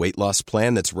about a weight loss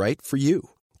plan that's right for you.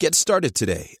 Get started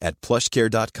today at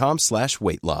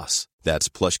plushcare.com/weight loss. That's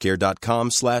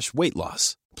plushcare.com/weight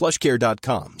loss.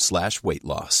 plushcare.com/weight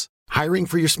loss. Hiring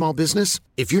for your small business?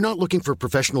 If you're not looking for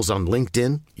professionals on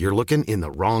LinkedIn, you're looking in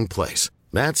the wrong place.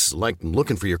 That's like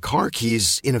looking for your car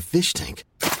keys in a fish tank.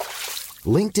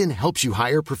 LinkedIn helps you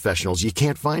hire professionals you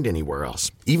can't find anywhere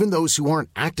else, even those who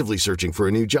aren't actively searching for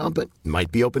a new job but might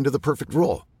be open to the perfect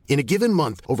role. In a given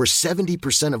month, over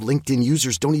 70% of LinkedIn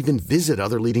users don't even visit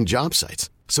other leading job sites.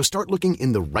 So start looking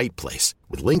in the right place.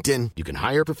 With LinkedIn, you can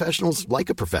hire professionals like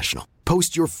a professional.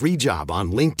 Post your free job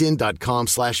on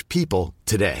linkedin.com/people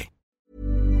today.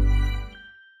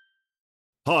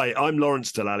 Hi, I'm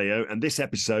Lawrence Dallaglio, and this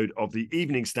episode of the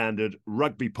Evening Standard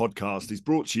Rugby Podcast is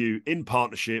brought to you in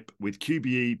partnership with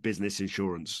QBE Business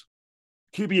Insurance.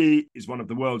 QBE is one of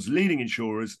the world's leading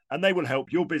insurers, and they will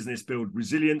help your business build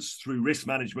resilience through risk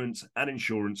management and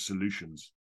insurance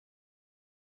solutions.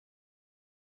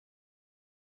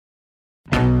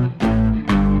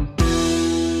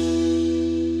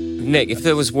 Nick, if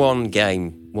there was one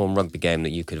rugby game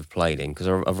that you could have played in, because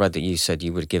I've read that you said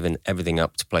you would have given everything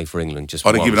up to play for England just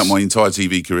I'd once. have given up my entire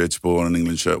TV career to put on an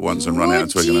England shirt once and run out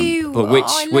to Twickenham. But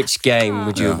which game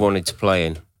would you have wanted to play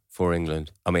in for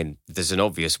England? I mean, there's an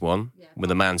obvious one with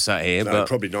the man sat here, but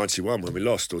probably 91 when we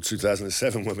lost, or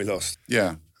 2007 when we lost.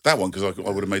 Yeah. That one, because I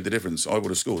would have made the difference. I would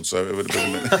have scored, so it would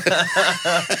have been...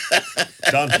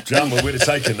 Done. Well, we'd have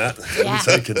taken that.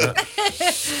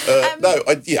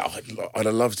 I'd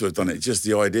have loved to have done it. Just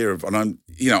the idea of... And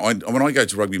when I go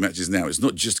to rugby matches now, it's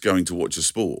not just going to watch a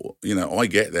sport. I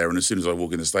get there, and as soon as I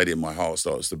walk in the stadium, my heart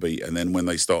starts to beat. And then when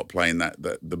they start playing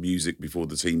the music before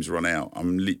the teams run out,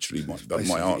 I'm literally...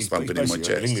 my heart's thumping in my chest.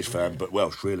 An English fan, but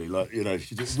Welsh, really. We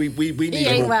need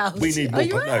ain't more... Welsh. We need more...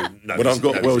 No. But I've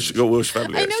got Welsh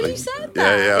family, I know you said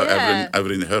that.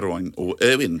 Evelyn Hirwine, or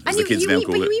Erwin, as the kids now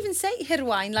call it. But you even say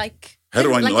Hirwine like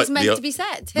Hirwine, it's meant to be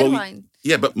said. Hirwine.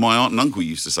 Yeah, but my aunt and uncle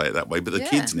used to say it that way. But the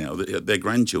kids now, their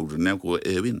grandchildren now call it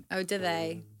Erwin. Oh, do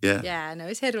they? Yeah. Yeah, no,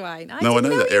 it's Hirwine. I know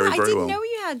that area very well. I didn't know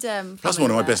you had... Plus,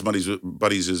 one of my best buddies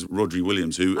is Rodri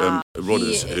Williams, who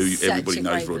Rodders, who everybody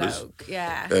knows Rodders.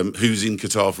 Yeah. Who's in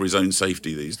Qatar for his own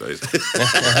safety these days.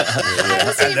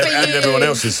 and everyone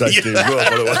else's safety as well,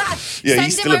 by the way. Yeah,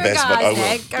 he's still the best, but I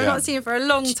will. I've not seen him for a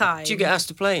long time. Do you get asked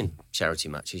to play in charity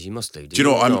matches? You must do. Do you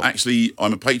know what?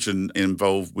 I'm a patron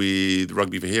involved with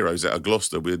Rugby for Heroes out of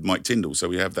Gloucester with Mike Tyndall, so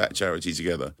we have that charity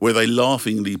together, where they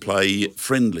laughingly play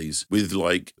friendlies with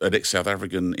like an ex-South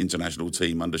African international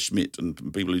team under Schmidt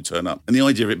and people who turn up. And the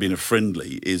idea of it being a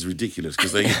friendly is ridiculous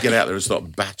because they get out there and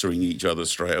start battering each other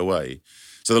straight away.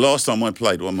 So the last time I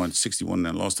played, I'm 61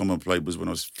 now, last time I played was when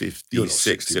I was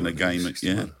 56 in a game.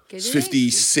 Yeah.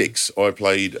 56 I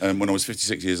played when I was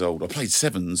 56 years old. I played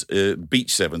sevens,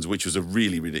 beach sevens, which was a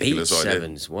really ridiculous idea.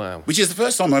 Sevens, wow. Which is the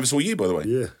first time I ever saw you, by the way.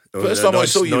 Yeah. First time I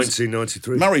saw you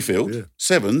 1993. Murrayfield,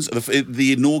 sevens,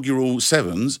 the inaugural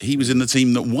sevens, he was in the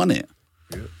team that won it.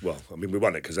 Yeah. Well, I mean, we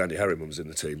won it because Andy Harriman was in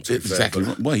the team. Exactly.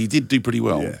 Well, he did do pretty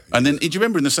well. Yeah. And then, do you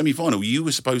remember in the semi-final, you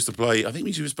were supposed to play, I think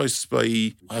you were supposed to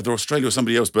play either Australia or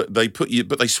somebody else, but they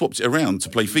swapped it around to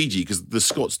play Fiji because the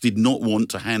Scots did not want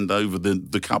to hand over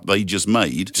the cup they just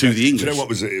made to the English. Do you know what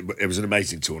was it? It was an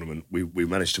amazing tournament. We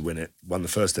managed to win it, won the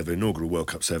first ever inaugural World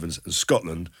Cup Sevens, and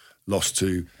Scotland lost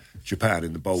to Japan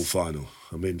in the bowl final.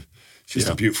 I mean... It's just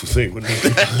a beautiful thing, wouldn't it?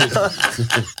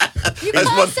 You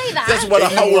can't say that. That's what a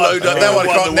whole load.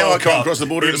 Now I can't cross the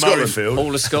border in Scotland.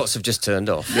 All the Scots have just turned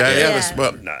off. Yeah.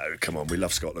 No, come on, we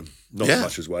love Scotland. Not as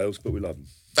much as Wales, but we love them.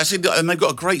 That's it, and they've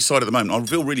got a great side at the moment. I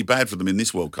feel really bad for them in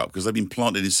this World Cup because they've been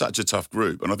planted in such a tough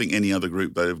group, and I think any other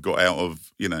group they've got out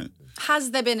of,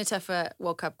 Has there been a tougher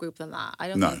World Cup group than that? I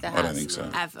don't think there has. I don't think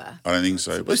so. Ever. I don't think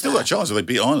so. But they still got a chance if they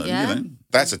beat Ireland,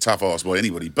 That's a tough ask by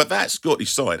anybody. But that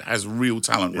Scottish side has real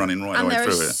talent running right the way through it.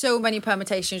 And there are so many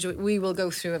permutations we will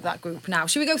go through of that group now.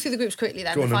 Should we go through the groups quickly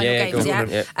then? Go on, the final games,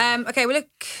 yeah? Okay, well,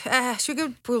 look, should we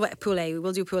go Pool A?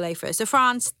 We'll do Pool A first. So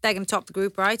France, they're going to top the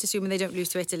group, right? Assuming they don't lose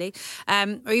to Italy.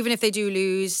 Or even if they do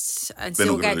lose and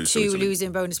still get two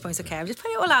losing bonus points. Okay, I'm just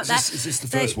putting it all out there. Is this the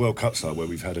first World Cup side where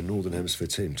we've had a Northern Hemisphere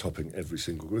team topping every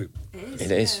single group? It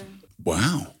is.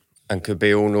 Wow. And could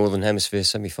be all Northern Hemisphere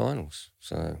semi-finals,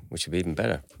 which would be even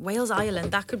better.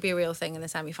 Wales-Ireland, that could be a real thing in the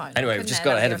semi-final. Anyway, we've just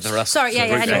got ahead of the rest. Sorry,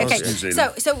 anyway, okay.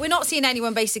 So we're not seeing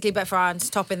anyone basically but France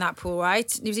topping that pool, right?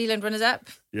 New Zealand runners-up?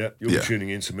 Yeah, you're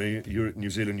tuning in to me. New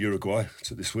Zealand, Uruguay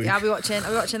this week. Yeah, I'll be watching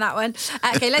that one.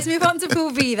 Okay, let's move on to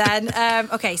Pool B then.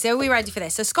 Okay, so are we ready for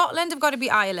this? So Scotland have got to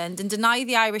beat Ireland and deny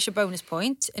the Irish a bonus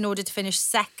point in order to finish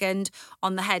second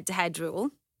on the head-to-head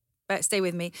rule. Stay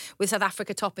with me, with South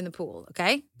Africa topping the pool,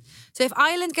 okay? So if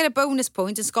Ireland get a bonus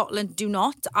point and Scotland do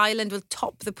not, Ireland will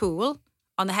top the pool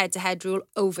on the head-to-head rule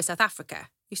over South Africa.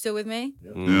 You still with me?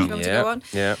 Yeah. Do you want me to go on?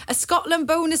 Yeah. A Scotland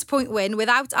bonus point win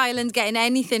without Ireland getting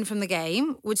anything from the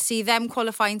game would see them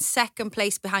qualifying second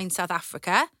place behind South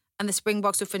Africa, and the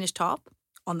Springboks will finish top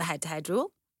on the head-to-head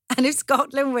rule. And if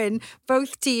Scotland win,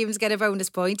 both teams get a bonus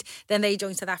point, then they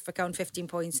join South Africa on 15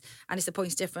 points, and it's the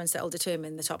points difference that will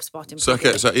determine the top spot in Pool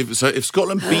B. So if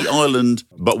Scotland beat Ireland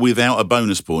but without a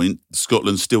bonus point,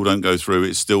 Scotland still don't go through.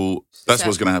 That's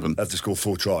what's going to happen. They have to score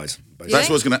 4 tries. Basically. That's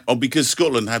what's going to because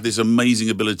Scotland have this amazing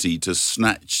ability to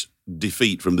snatch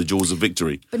defeat from the jaws of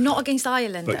victory. But not against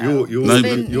Ireland, But though.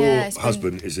 your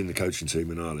husband is in the coaching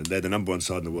team in Ireland. They're the number one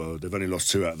side in the world. They've only lost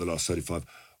 2 out of the last 35.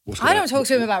 I don't talk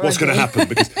to him about what's going to rugby. happen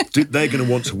because they're going to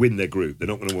want to win their group. They're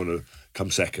not going to want to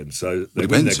come second. So they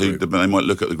win their group. They might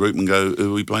look at the group and go, "Who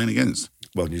are we playing against?"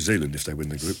 Well, New Zealand if they win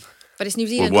their group. But it's New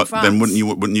Zealand and France. Then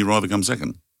wouldn't you rather come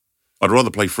second? I'd rather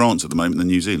play France at the moment than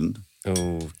New Zealand.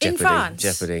 Oh, In France?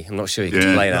 Jeopardy. I'm not sure you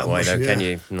can play that way, though, can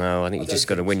you? No, I think you just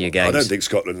got to win your games. I don't think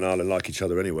Scotland and Ireland like each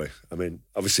other anyway. I mean,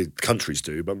 obviously countries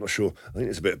do, but I'm not sure. I think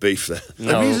there's a bit of beef there.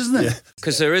 No, isn't there?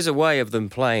 Because there is a way of them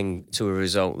playing to a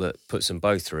result that puts them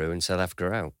both through and South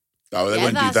Africa out. Oh, they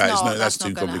won't do that. That's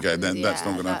too not gonna complicated. happen. That's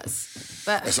not going to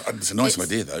happen. It's a nice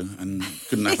idea, though, and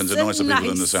couldn't happen to nicer people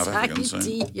than the South Africans.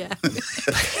 Yeah.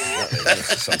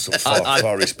 Some sort of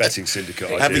Far East betting syndicate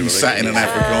idea. Having sat in an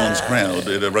Afrikaans crowd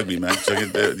at a rugby match,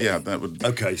 that would...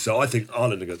 Okay, so I think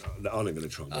Ireland are going to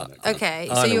try and win that. Okay,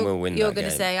 so Ireland will win you're that going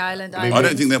to game. say Ireland. I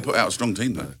don't think they'll put out a strong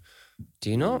team, though. Do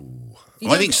you not?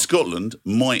 I think Scotland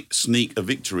might sneak a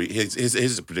victory.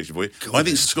 Here's a prediction for you. I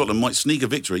think Scotland might sneak a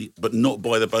victory, but not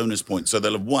by the bonus point. So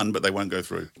they'll have won, but they won't go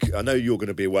through. I know you're going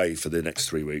to be away for the next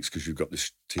 3 weeks because you've got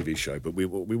this TV show, but we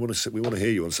want to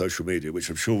hear you on social media, which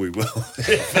I'm sure we will.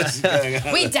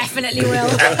 We definitely will.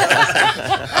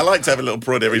 I like to have a little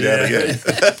prod every now and again.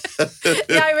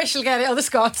 The Irish will get it, or the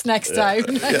Scots next time.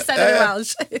 Instead of the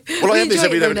Welsh. Well, I have this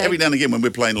every now and again when we're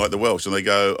playing like the Welsh, and they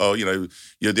go, "Oh,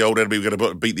 you're the old enemy. We're going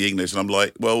to beat the English." And I'm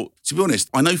like, well, to be honest,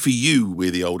 I know for you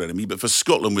we're the old enemy, but for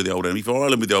Scotland we're the old enemy. For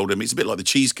Ireland we're the old enemy. It's a bit like the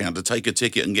cheese counter. Take a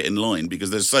ticket and get in line because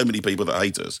there's so many people that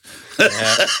hate us.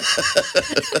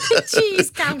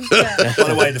 Cheese counter. By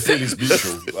the way, the feeling's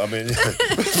mutual. I mean,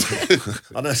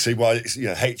 I don't see why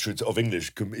hatred of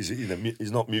English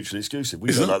is not mutually exclusive.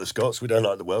 We don't like the Scots, we don't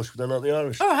like the Welsh, we don't like the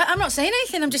Irish. All right, I'm not saying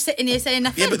anything. I'm just sitting here saying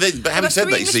nothing. Yeah, but having said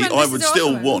that, you see, I would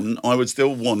still want. I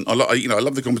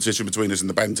love the competition between us and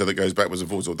the banter that goes backwards and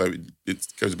forwards, although it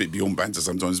goes a bit beyond banter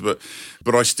sometimes. But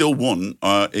I still want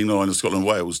England, Ireland, Scotland,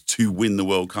 Wales to win the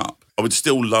World Cup. I would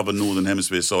still love a Northern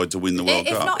Hemisphere side to win the World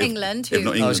Cup. If not England, who? If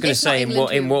not England. I was going to say,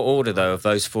 in what order, though, of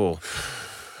those four?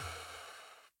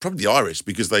 Probably the Irish,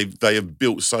 because they have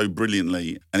built so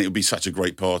brilliantly, and it would be such a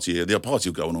great party. The party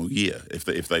will go on all year if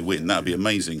they win. That would be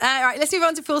amazing. All right, let's move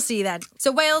on to Pool C then.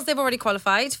 So Wales, they've already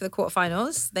qualified for the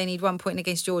quarterfinals. They need 1 point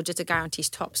against Georgia to guarantee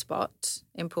top spot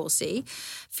in Pool C.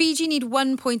 Fiji need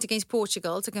 1 point against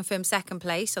Portugal to confirm second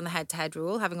place on the head-to-head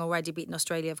rule, having already beaten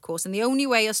Australia, of course. And the only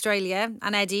way Australia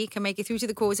and Eddie can make it through to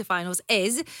the quarterfinals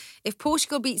is if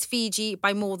Portugal beats Fiji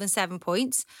by more than 7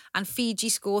 points and Fiji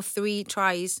score 3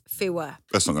 tries fewer.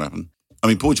 That's not going to happen. I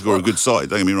mean, Portugal are a good side,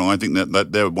 don't get me wrong. I think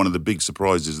that they're one of the big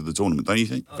surprises of the tournament, don't you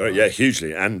think?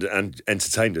 Hugely, and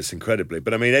entertained us incredibly.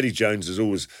 But I mean, Eddie Jones has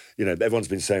always, everyone's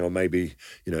been saying, maybe,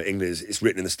 England, it's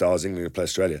written in the stars, England will play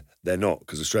Australia. They're not,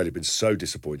 because Australia have been so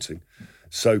disappointing,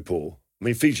 so poor. I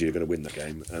mean, Fiji are going to win the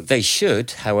game. They should,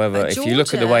 however, if you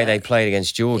look at the way they played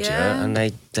against Georgia, and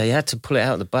they had to pull it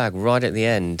out of the bag right at the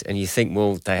end, and you think,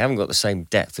 well, they haven't got the same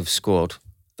depth of squad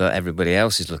that everybody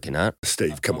else is looking at.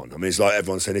 Steve, come on. I mean, it's like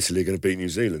everyone saying Italy are going to beat New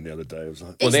Zealand the other day. I was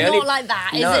like, it's not like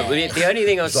that, is it? The only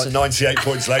thing I was... It's like 98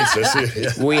 points later.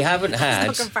 So, We haven't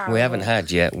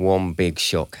had yet one big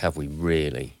shock, have we,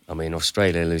 really? I mean,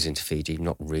 Australia losing to Fiji,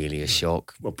 not really a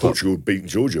shock. Well, Portugal beating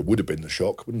Georgia would have been the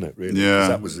shock, wouldn't it, really? Yeah. Because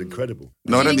that was incredible.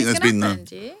 No, I don't think there's been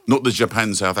not the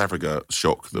Japan-South Africa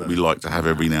shock that we like to have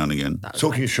every now and again.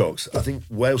 Talking of shocks, I think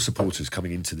Wales supporters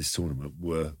coming into this tournament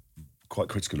were quite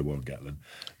critical of Warren Gatland.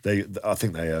 I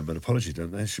think they owe an apology,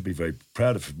 don't they? They should be very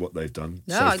proud of what they've done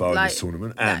so far in this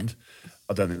tournament. And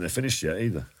I don't think they're finished yet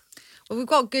either. Well, we've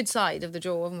got a good side of the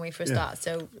draw, haven't we, for a start?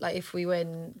 So, if we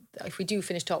do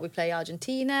finish top, we play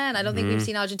Argentina, and I don't think we've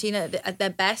seen Argentina at their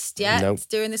best yet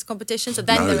during this competition. So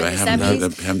then they're in the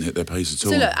semis. They haven't hit their pace at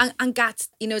all. So look, and Gat,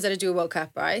 he knows how to do a World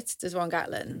Cup, right? Does Warren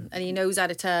Gatland, and he knows how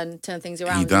to turn things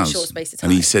around in a short space of time.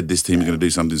 And he said this team is going to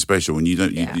do something special, and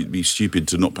you'd be stupid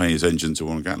to not pay attention to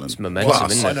Warren Gatland. It's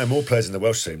momentum, isn't it? I know more players in the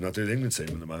Welsh team than I do the England team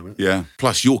at the moment. Yeah.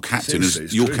 Plus, your captain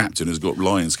has got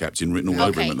Lions captain written all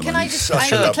over him at the moment. Can I just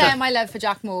declare my love for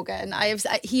Jack Morgan?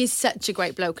 He is such a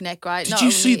great bloke, Nick, right? Did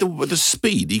you see the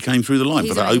speed he came through the line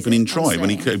for that opening try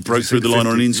when he broke through the line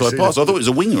on an inside pass? I thought it was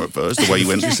a winger at first, the way he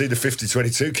went. Did you see the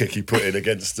 50-22 kick he put in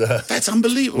against... That's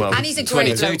unbelievable. And he's a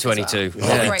great 22-22.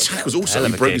 Well. He tackles also.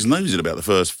 He broke his nose in about the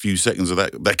first few seconds of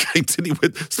that game, didn't he?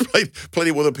 With plenty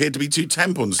of what appeared to be 2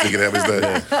 tampons sticking out of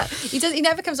his there. He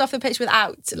never comes off the pitch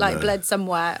without blood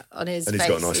somewhere on his face. And he's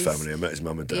got a nice family. I met his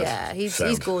mum and dad. Yeah, he's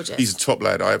gorgeous. He's a top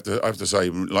lad, I have to say.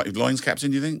 Like Lions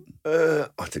captain, do you think?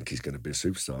 I think he's going to be a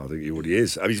superstar. I think he already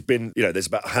is. I mean, he's been, there's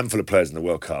about a handful of players in the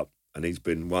World Cup, and he's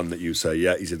been one that you say,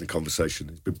 he's in the conversation.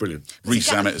 He's been brilliant. Reece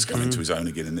Zammit has come into his own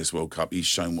again in this World Cup. He's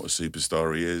shown what a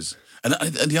superstar he is. And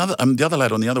the other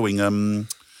lad on the other wing,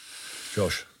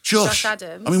 Josh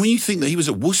Adams. I mean, when you think that he was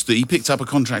at Worcester, he picked up a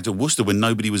contract at Worcester when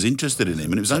nobody was interested in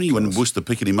him, and it was only when Worcester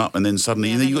picking him up, and then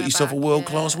suddenly you got yourself a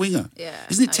world-class winger. Yeah.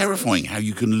 Isn't it terrifying how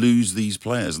you can lose these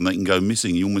players and they can go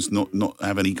missing? You almost not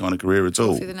have any kind of career at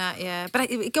all. Through the net, yeah. But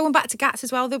going back to Gats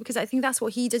as well, though, because I think that's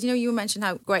what he does. You know, you mentioned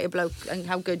how great a bloke and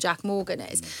how good Jack Morgan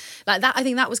is. Like that, I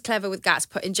think that was clever with Gats,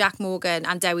 putting Jack Morgan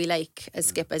and Dewi Lake as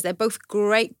skippers. They're both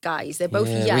great guys. They're both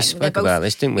young. We spoke about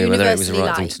this, didn't we? Whether it was the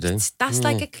right thing to do.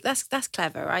 That's that's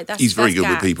clever, right? He's very good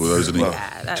with people, though, isn't he?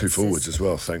 Well, 2 forwards as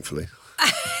well, thankfully.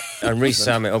 And Reece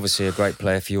Samet, obviously a great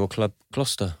player for your club,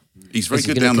 Gloucester. He's very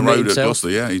good down the road at Gloucester,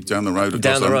 yeah. He's down the road at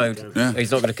Gloucester. Down the road? Yeah.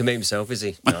 He's not going to commit himself, is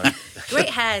he? No. Great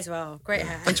hair as well. Great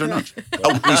hair. Thanks very much.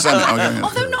 Reece Samet.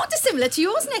 Although not dissimilar to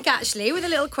yours, Nick, actually, with a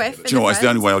little quiff. Do you know what? It's the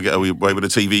only way I'll get away with a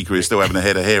TV career, still having a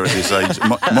head of hair at this age.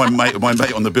 My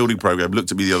mate on the building programme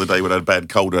looked at me the other day when I had a bad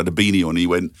cold and had a beanie on, and he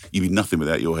went, "You'd be nothing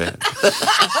without your hair."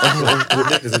 Well,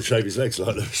 Nick doesn't shave his legs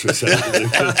like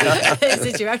that.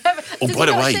 Did you? Does by he the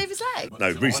not way- shave his leg?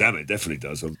 No, Reece Samet definitely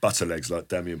does. Butter legs like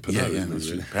Damien Pinot.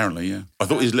 Yeah, apparently, yeah. I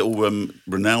thought his little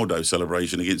Ronaldo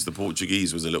celebration against the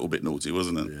Portuguese was a little bit naughty,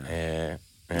 wasn't it? Yeah.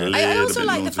 I also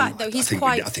like the fact, though, I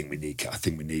think we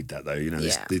need that, though. You know,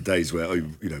 there's the days where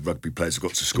rugby players have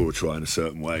got to score a try in a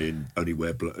certain way and only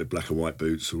wear black and white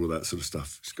boots or all that sort of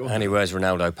stuff. And he wears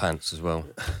Ronaldo pants as well.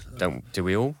 Do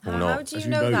we all or not? How do you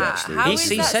know that? Steve? How is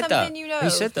He that said something that. you know? He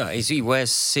said that. He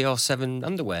wears CR7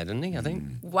 underwear, doesn't he? I think.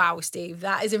 Wow, Steve,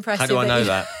 that is impressive. How do I know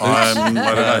that? I don't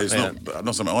know. It's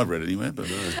not something I've read anywhere. But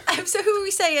So who are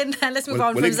we saying? Let's move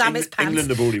on from Zamet's pants. England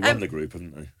have already won the group,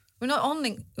 haven't they? We're not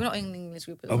in English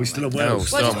group. Are we still on No, Wales?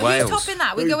 still on Wales. Who's topping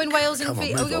that? We're going Wales and Come on,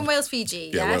 Fiji. move We're going on. Wales,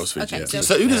 Fiji. yeah, yes? Wales, Fiji. Okay, Yeah.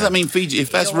 So who does that mean, Fiji?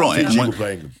 If that's right, Fiji will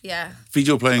play England. yeah,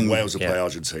 Fiji are playing Wales will play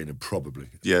Argentina, probably.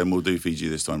 Yeah, and we'll do Fiji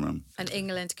this time round. and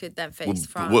England could then face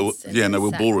France. We'll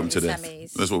in bore them to the death.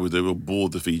 semis. That's what we'll do. We'll bore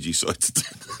the Fiji side to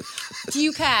death. Do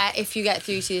you care if you get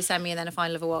through to the semi and then a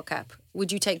final of a World Cup?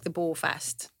 Would you take the ball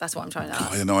fest? That's what I'm trying to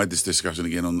ask. I had this discussion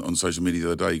again on social media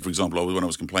the other day. For example, when I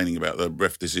was complaining about the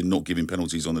ref decision not giving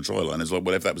penalties on the try line, it's like,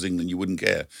 well, if that was England, you wouldn't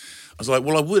care. I was like,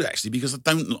 well, I would actually, because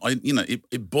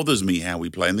it bothers me how we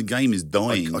play, and the game is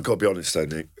dying. I've got to be honest though,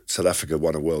 Nick. South Africa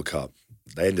won a World Cup.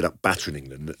 They ended up battering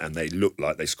England, and they looked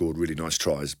like they scored really nice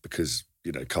tries because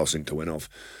Carl Sinclair went off.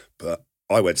 But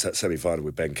I went to that semi-final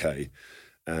with Ben Kay,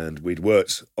 and we'd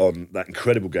worked on that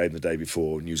incredible game the day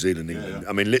before, New Zealand, England. Yeah.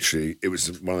 I mean, literally, it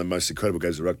was one of the most incredible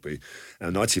games of rugby.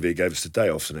 And ITV gave us the day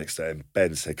off the next day, and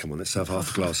Ben said, "Come on, let's have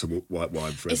half a glass of white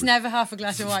wine for It's never half a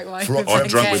glass of white wine. I've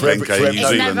drunk with Ben Kay in New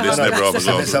Zealand. It's never half a glass.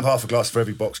 Let's have half a glass for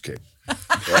every box kick."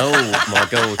 Oh my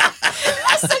God!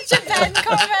 That's such a Ben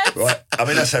comment. Right, I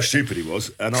mean that's how stupid he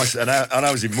was, and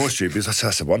I was even more stupid because I said,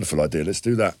 "That's a wonderful idea. Let's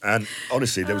do that." And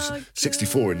honestly, there was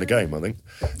 64 in the game. I think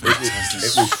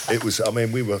it was. I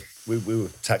mean, we were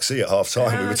taxi at half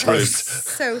time. We were toast.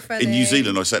 So funny. In New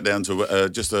Zealand, I sat down to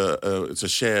to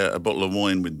share a bottle of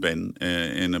wine with Ben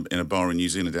in a bar in New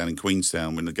Zealand down in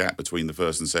Queenstown, when the gap between the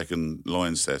first and second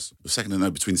Lions test,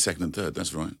 between second and third.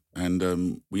 That's right.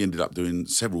 And we ended up doing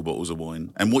several bottles of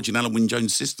wine and watching Alan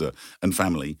Wynne-Jones' sister and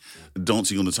family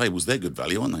dancing on the tables. They're good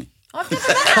value, aren't they? I've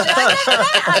never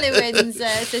met Alan Wynne's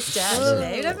sister,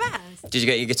 actually. Never met. Did you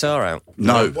get your guitar out?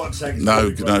 No.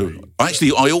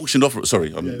 Actually, I auctioned off. Sorry,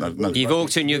 no. You've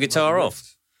auctioned your guitar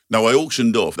off? No, I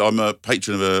auctioned off. I'm a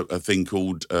patron of a thing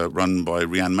called, run by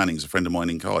Rhiannon Mannings, a friend of mine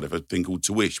in Cardiff, a thing called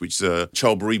To Wish, which is a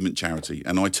child bereavement charity.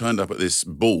 And I turned up at this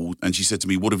ball, and she said to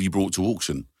me, "What have you brought to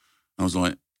auction?" And I was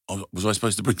like, was I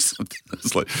supposed to bring something?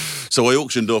 So I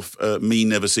auctioned off me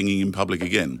never singing in public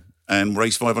again and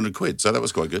raised £500. So that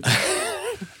was quite good.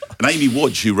 And Amy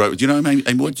Wadge, who wrote, do you know Amy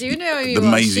Wadge? I do know Amy The Wadge.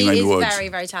 amazing She Amy is Wadge. very,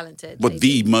 very talented. But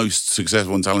the most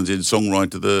successful and talented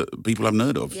songwriter that people haven't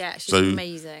heard of. Yeah, she's so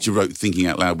amazing. She wrote Thinking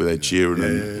Out Loud with Ed Sheeran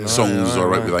and songs I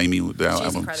wrote with Amy. The album.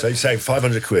 incredible. So you're saying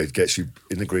 £500 gets you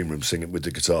in the green room singing with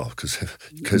the guitar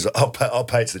because I'll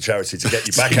pay it to the charity to get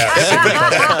you back out.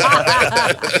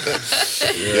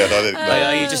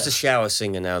 Are you just a shower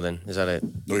singer now? Then is that it?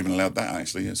 Not even allowed that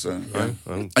actually. Yes,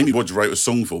 Amy Wadge wrote a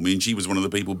song for me, and she was one of the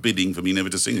people bidding for me never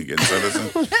to sing again. So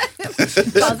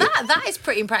Well, that is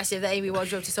pretty impressive that Amy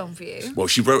Wadge wrote a song for you. well,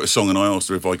 she wrote a song, and I asked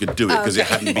her if I could do it because it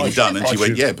hadn't been done, and she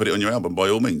went, "Yeah, put it on your album by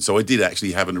all means." So I did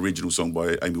actually have an original song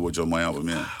by Amy Wadge on my album.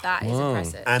 Yeah, That is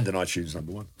impressive. And an iTunes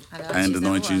 #1. and an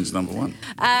iTunes #1.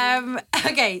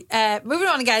 Okay, moving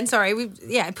on again. Sorry,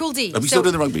 Pool D. Are we still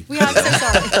doing the rugby? We are. So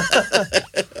sorry.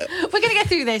 We're going to get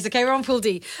through this. Okay, we're on Pool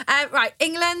D. Right,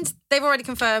 England. They've already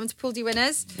confirmed Pool D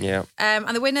winners. Yeah.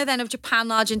 And the winner then of Japan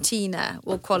and Argentina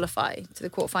will qualify to the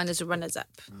quarterfinals of runners-up.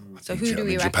 So who do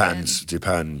we reckon?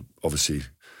 Japan, obviously,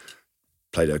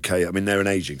 played okay. I mean, they're an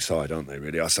ageing side, aren't they,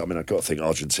 really? I mean, I've got to think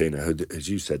Argentina, who, as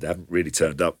you said, they haven't really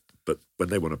turned up, but when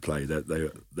they want to play,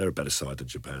 they're a better side than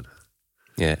Japan.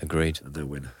 Yeah, agreed. And they'll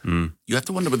win. You have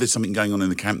to wonder whether there's something going on in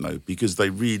the camp, though, because they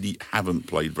really haven't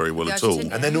played very well at all.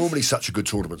 And they're normally such a good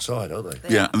tournament side, aren't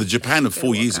they? Yeah, and the Japan of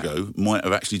 4 years ago might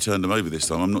have actually turned them over this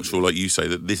time. I'm not sure, like you say,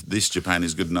 that this Japan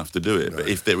is good enough to do it. No. But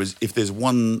if there's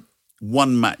one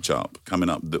match-up coming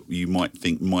up that you might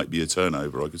think might be a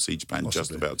turnover, I could see Japan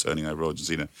just about turning over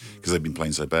Argentina because they've been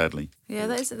playing so badly. Yeah,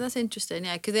 that's interesting.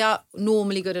 Yeah, because they are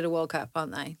normally good at a World Cup,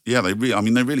 aren't they? Yeah, they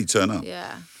really turn up.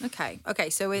 Yeah. Okay.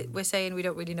 So we're saying we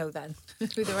don't really know then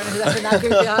who the runners up in that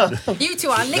group are. You two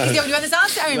are. Nick is the only one that's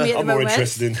answering me at the moment. I'm more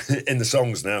interested in the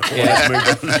songs now.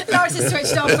 Yeah. Lawrence has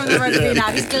switched off from the rugby now.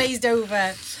 He's glazed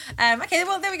over. Okay,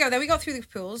 well, there we go. Then we got through the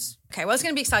pools. Okay, well, it's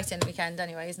going to be exciting weekend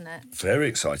anyway, isn't it? Very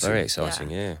exciting. Very exciting,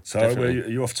 yeah. So, are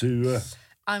you off to...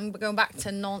 I'm going back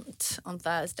to Nantes on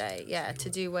Thursday, to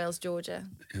do Wales-Georgia.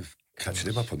 You're catching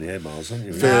him up on the air miles, aren't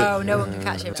you? No one can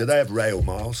catch him. Do they have rail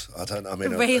miles?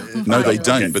 No, they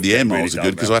don't, but the air miles are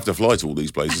good because I have to fly to all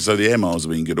these places, so the air miles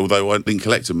have been good, although I didn't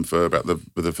collect them for about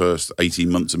the first 18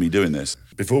 months of me doing this.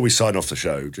 Before we sign off the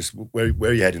show, just where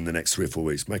are you heading the next 3 or 4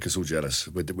 weeks? Make us all jealous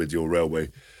with your railway.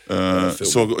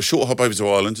 So I've got a short hop over to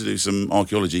Ireland to do some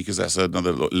archaeology because that's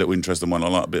another little interest in mine. I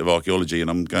like a bit of archaeology and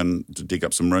I'm going to dig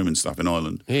up some Roman stuff in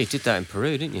Ireland. Yeah, you did that in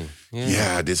Peru, didn't you?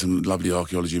 Yeah, I did some lovely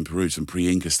archaeology in Peru, some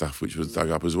pre-Inca stuff which was dug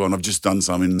up as well. And I've just done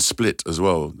some in Split as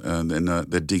well. And then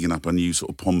they're digging up a new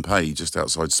sort of Pompeii just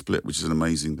outside Split, which is an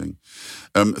amazing thing.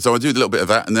 So I do a little bit of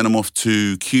that and then I'm off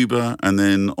to Cuba and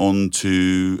then on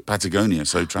to Patagonia,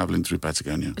 so travelling through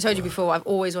Patagonia. I told you before, I've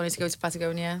always wanted to go to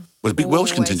Patagonia. Well, a big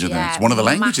Welsh contingent there. It's one of the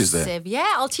languages massive. there.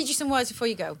 Yeah, I'll teach you some words before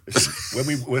you go.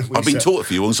 I've been taught a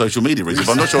few on social media recently,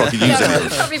 but I'm not sure I can use any of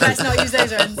them. Probably best not use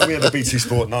those ones. When we had a BT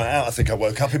Sport night out, I think I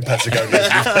woke up in Patagonia.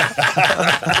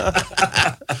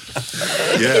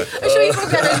 Yeah. I'm sure you've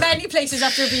broken up in many places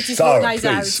after a BT Sport night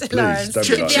out, Lawrence. Please,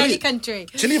 Could be any country.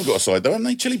 Chile have got a side, though, haven't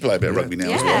they? Chile play a bit of rugby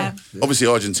now as well. Obviously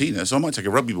Argentina, so I might take a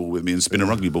rugby ball with me and spin a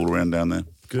rugby ball around down there.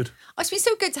 Good. Oh, it's been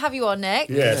so good to have you on, Nick.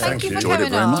 Yeah, thank you for Enjoyed it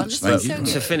coming very on. much. Thank you.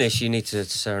 So To finish, you need to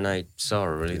serenade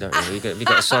Sarah, really, don't you? Have you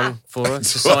got a song for her to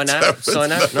sign out?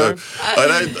 Sign out? No?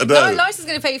 I don't know. No, Lawrence is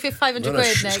going to pay you 500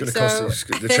 quid, Nick.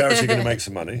 The charity's going to make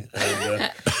some money. And,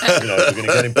 we're going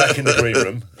to get him back in the green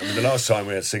room. I mean, the last time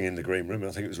we had singing in the green room,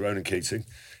 I think it was Ronan Keating.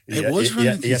 He had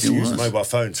to use a mobile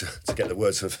phone to get the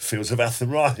words of Fields of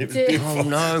Athenry. It was beautiful. Oh,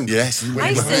 no. Yes. I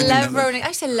used to love Ronan. I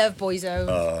used to love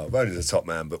Boyzone. Ronan's a top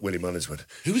man, but Willie Munnerswood.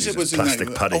 Who was it? Was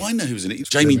plastic putty. Oh, I know who was in it.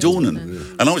 Jamie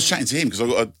Dornan. And I was chatting to him because I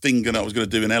got a thing that I was going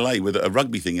to do in LA with a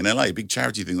rugby thing in LA, a big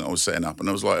charity thing that I was setting up. And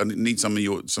I was like, I need some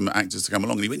actors to come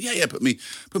along. And he went, yeah, put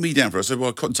me down for it. I said, well,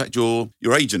 I'll contact your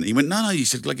agent. He went, no. He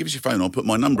said, give us your phone. I'll put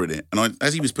my number in it. And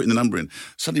as he was putting the number in,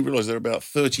 suddenly realised there were about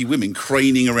 30 women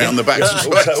craning around the back.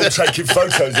 all taking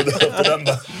photos of the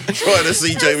number. Trying to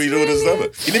see Jamie Dornan's number.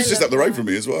 He lives just up the road from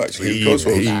me as well, actually. He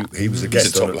was a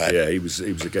guest on lad. Yeah, he was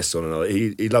a guest on another.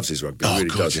 He loves his rugby. He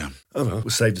really does. Yeah. Oh, well, we'll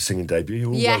save the singing debut.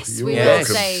 You're yes, we will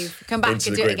welcome. save. Come back and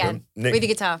do it again Nick, with the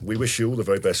guitar. We wish you all the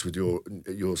very best with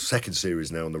your second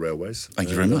series now on the railways. Thank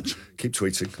you very much. Keep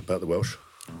tweeting about the Welsh.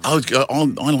 I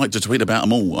like to tweet about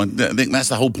them all. I think that's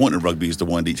the whole point of rugby is to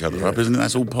wind each other up, isn't it?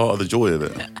 That's all part of the joy of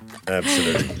it.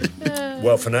 Absolutely.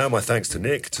 Well, for now, my thanks to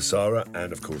Nick, to Sarah,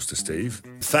 and of course to Steve.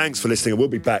 Thanks for listening, and we'll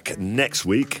be back next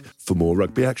week for more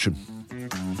rugby action.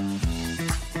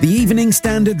 The Evening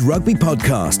Standard Rugby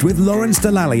Podcast with Lawrence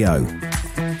Dallaglio.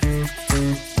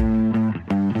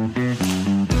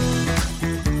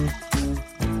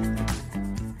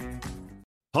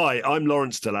 Hi, I'm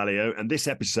Lawrence Dallaglio, and this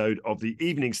episode of the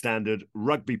Evening Standard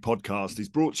Rugby Podcast is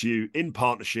brought to you in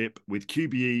partnership with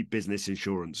QBE Business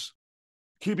Insurance.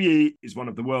 QBE is one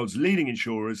of the world's leading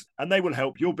insurers, and they will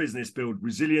help your business build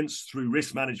resilience through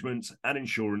risk management and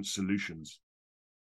insurance solutions.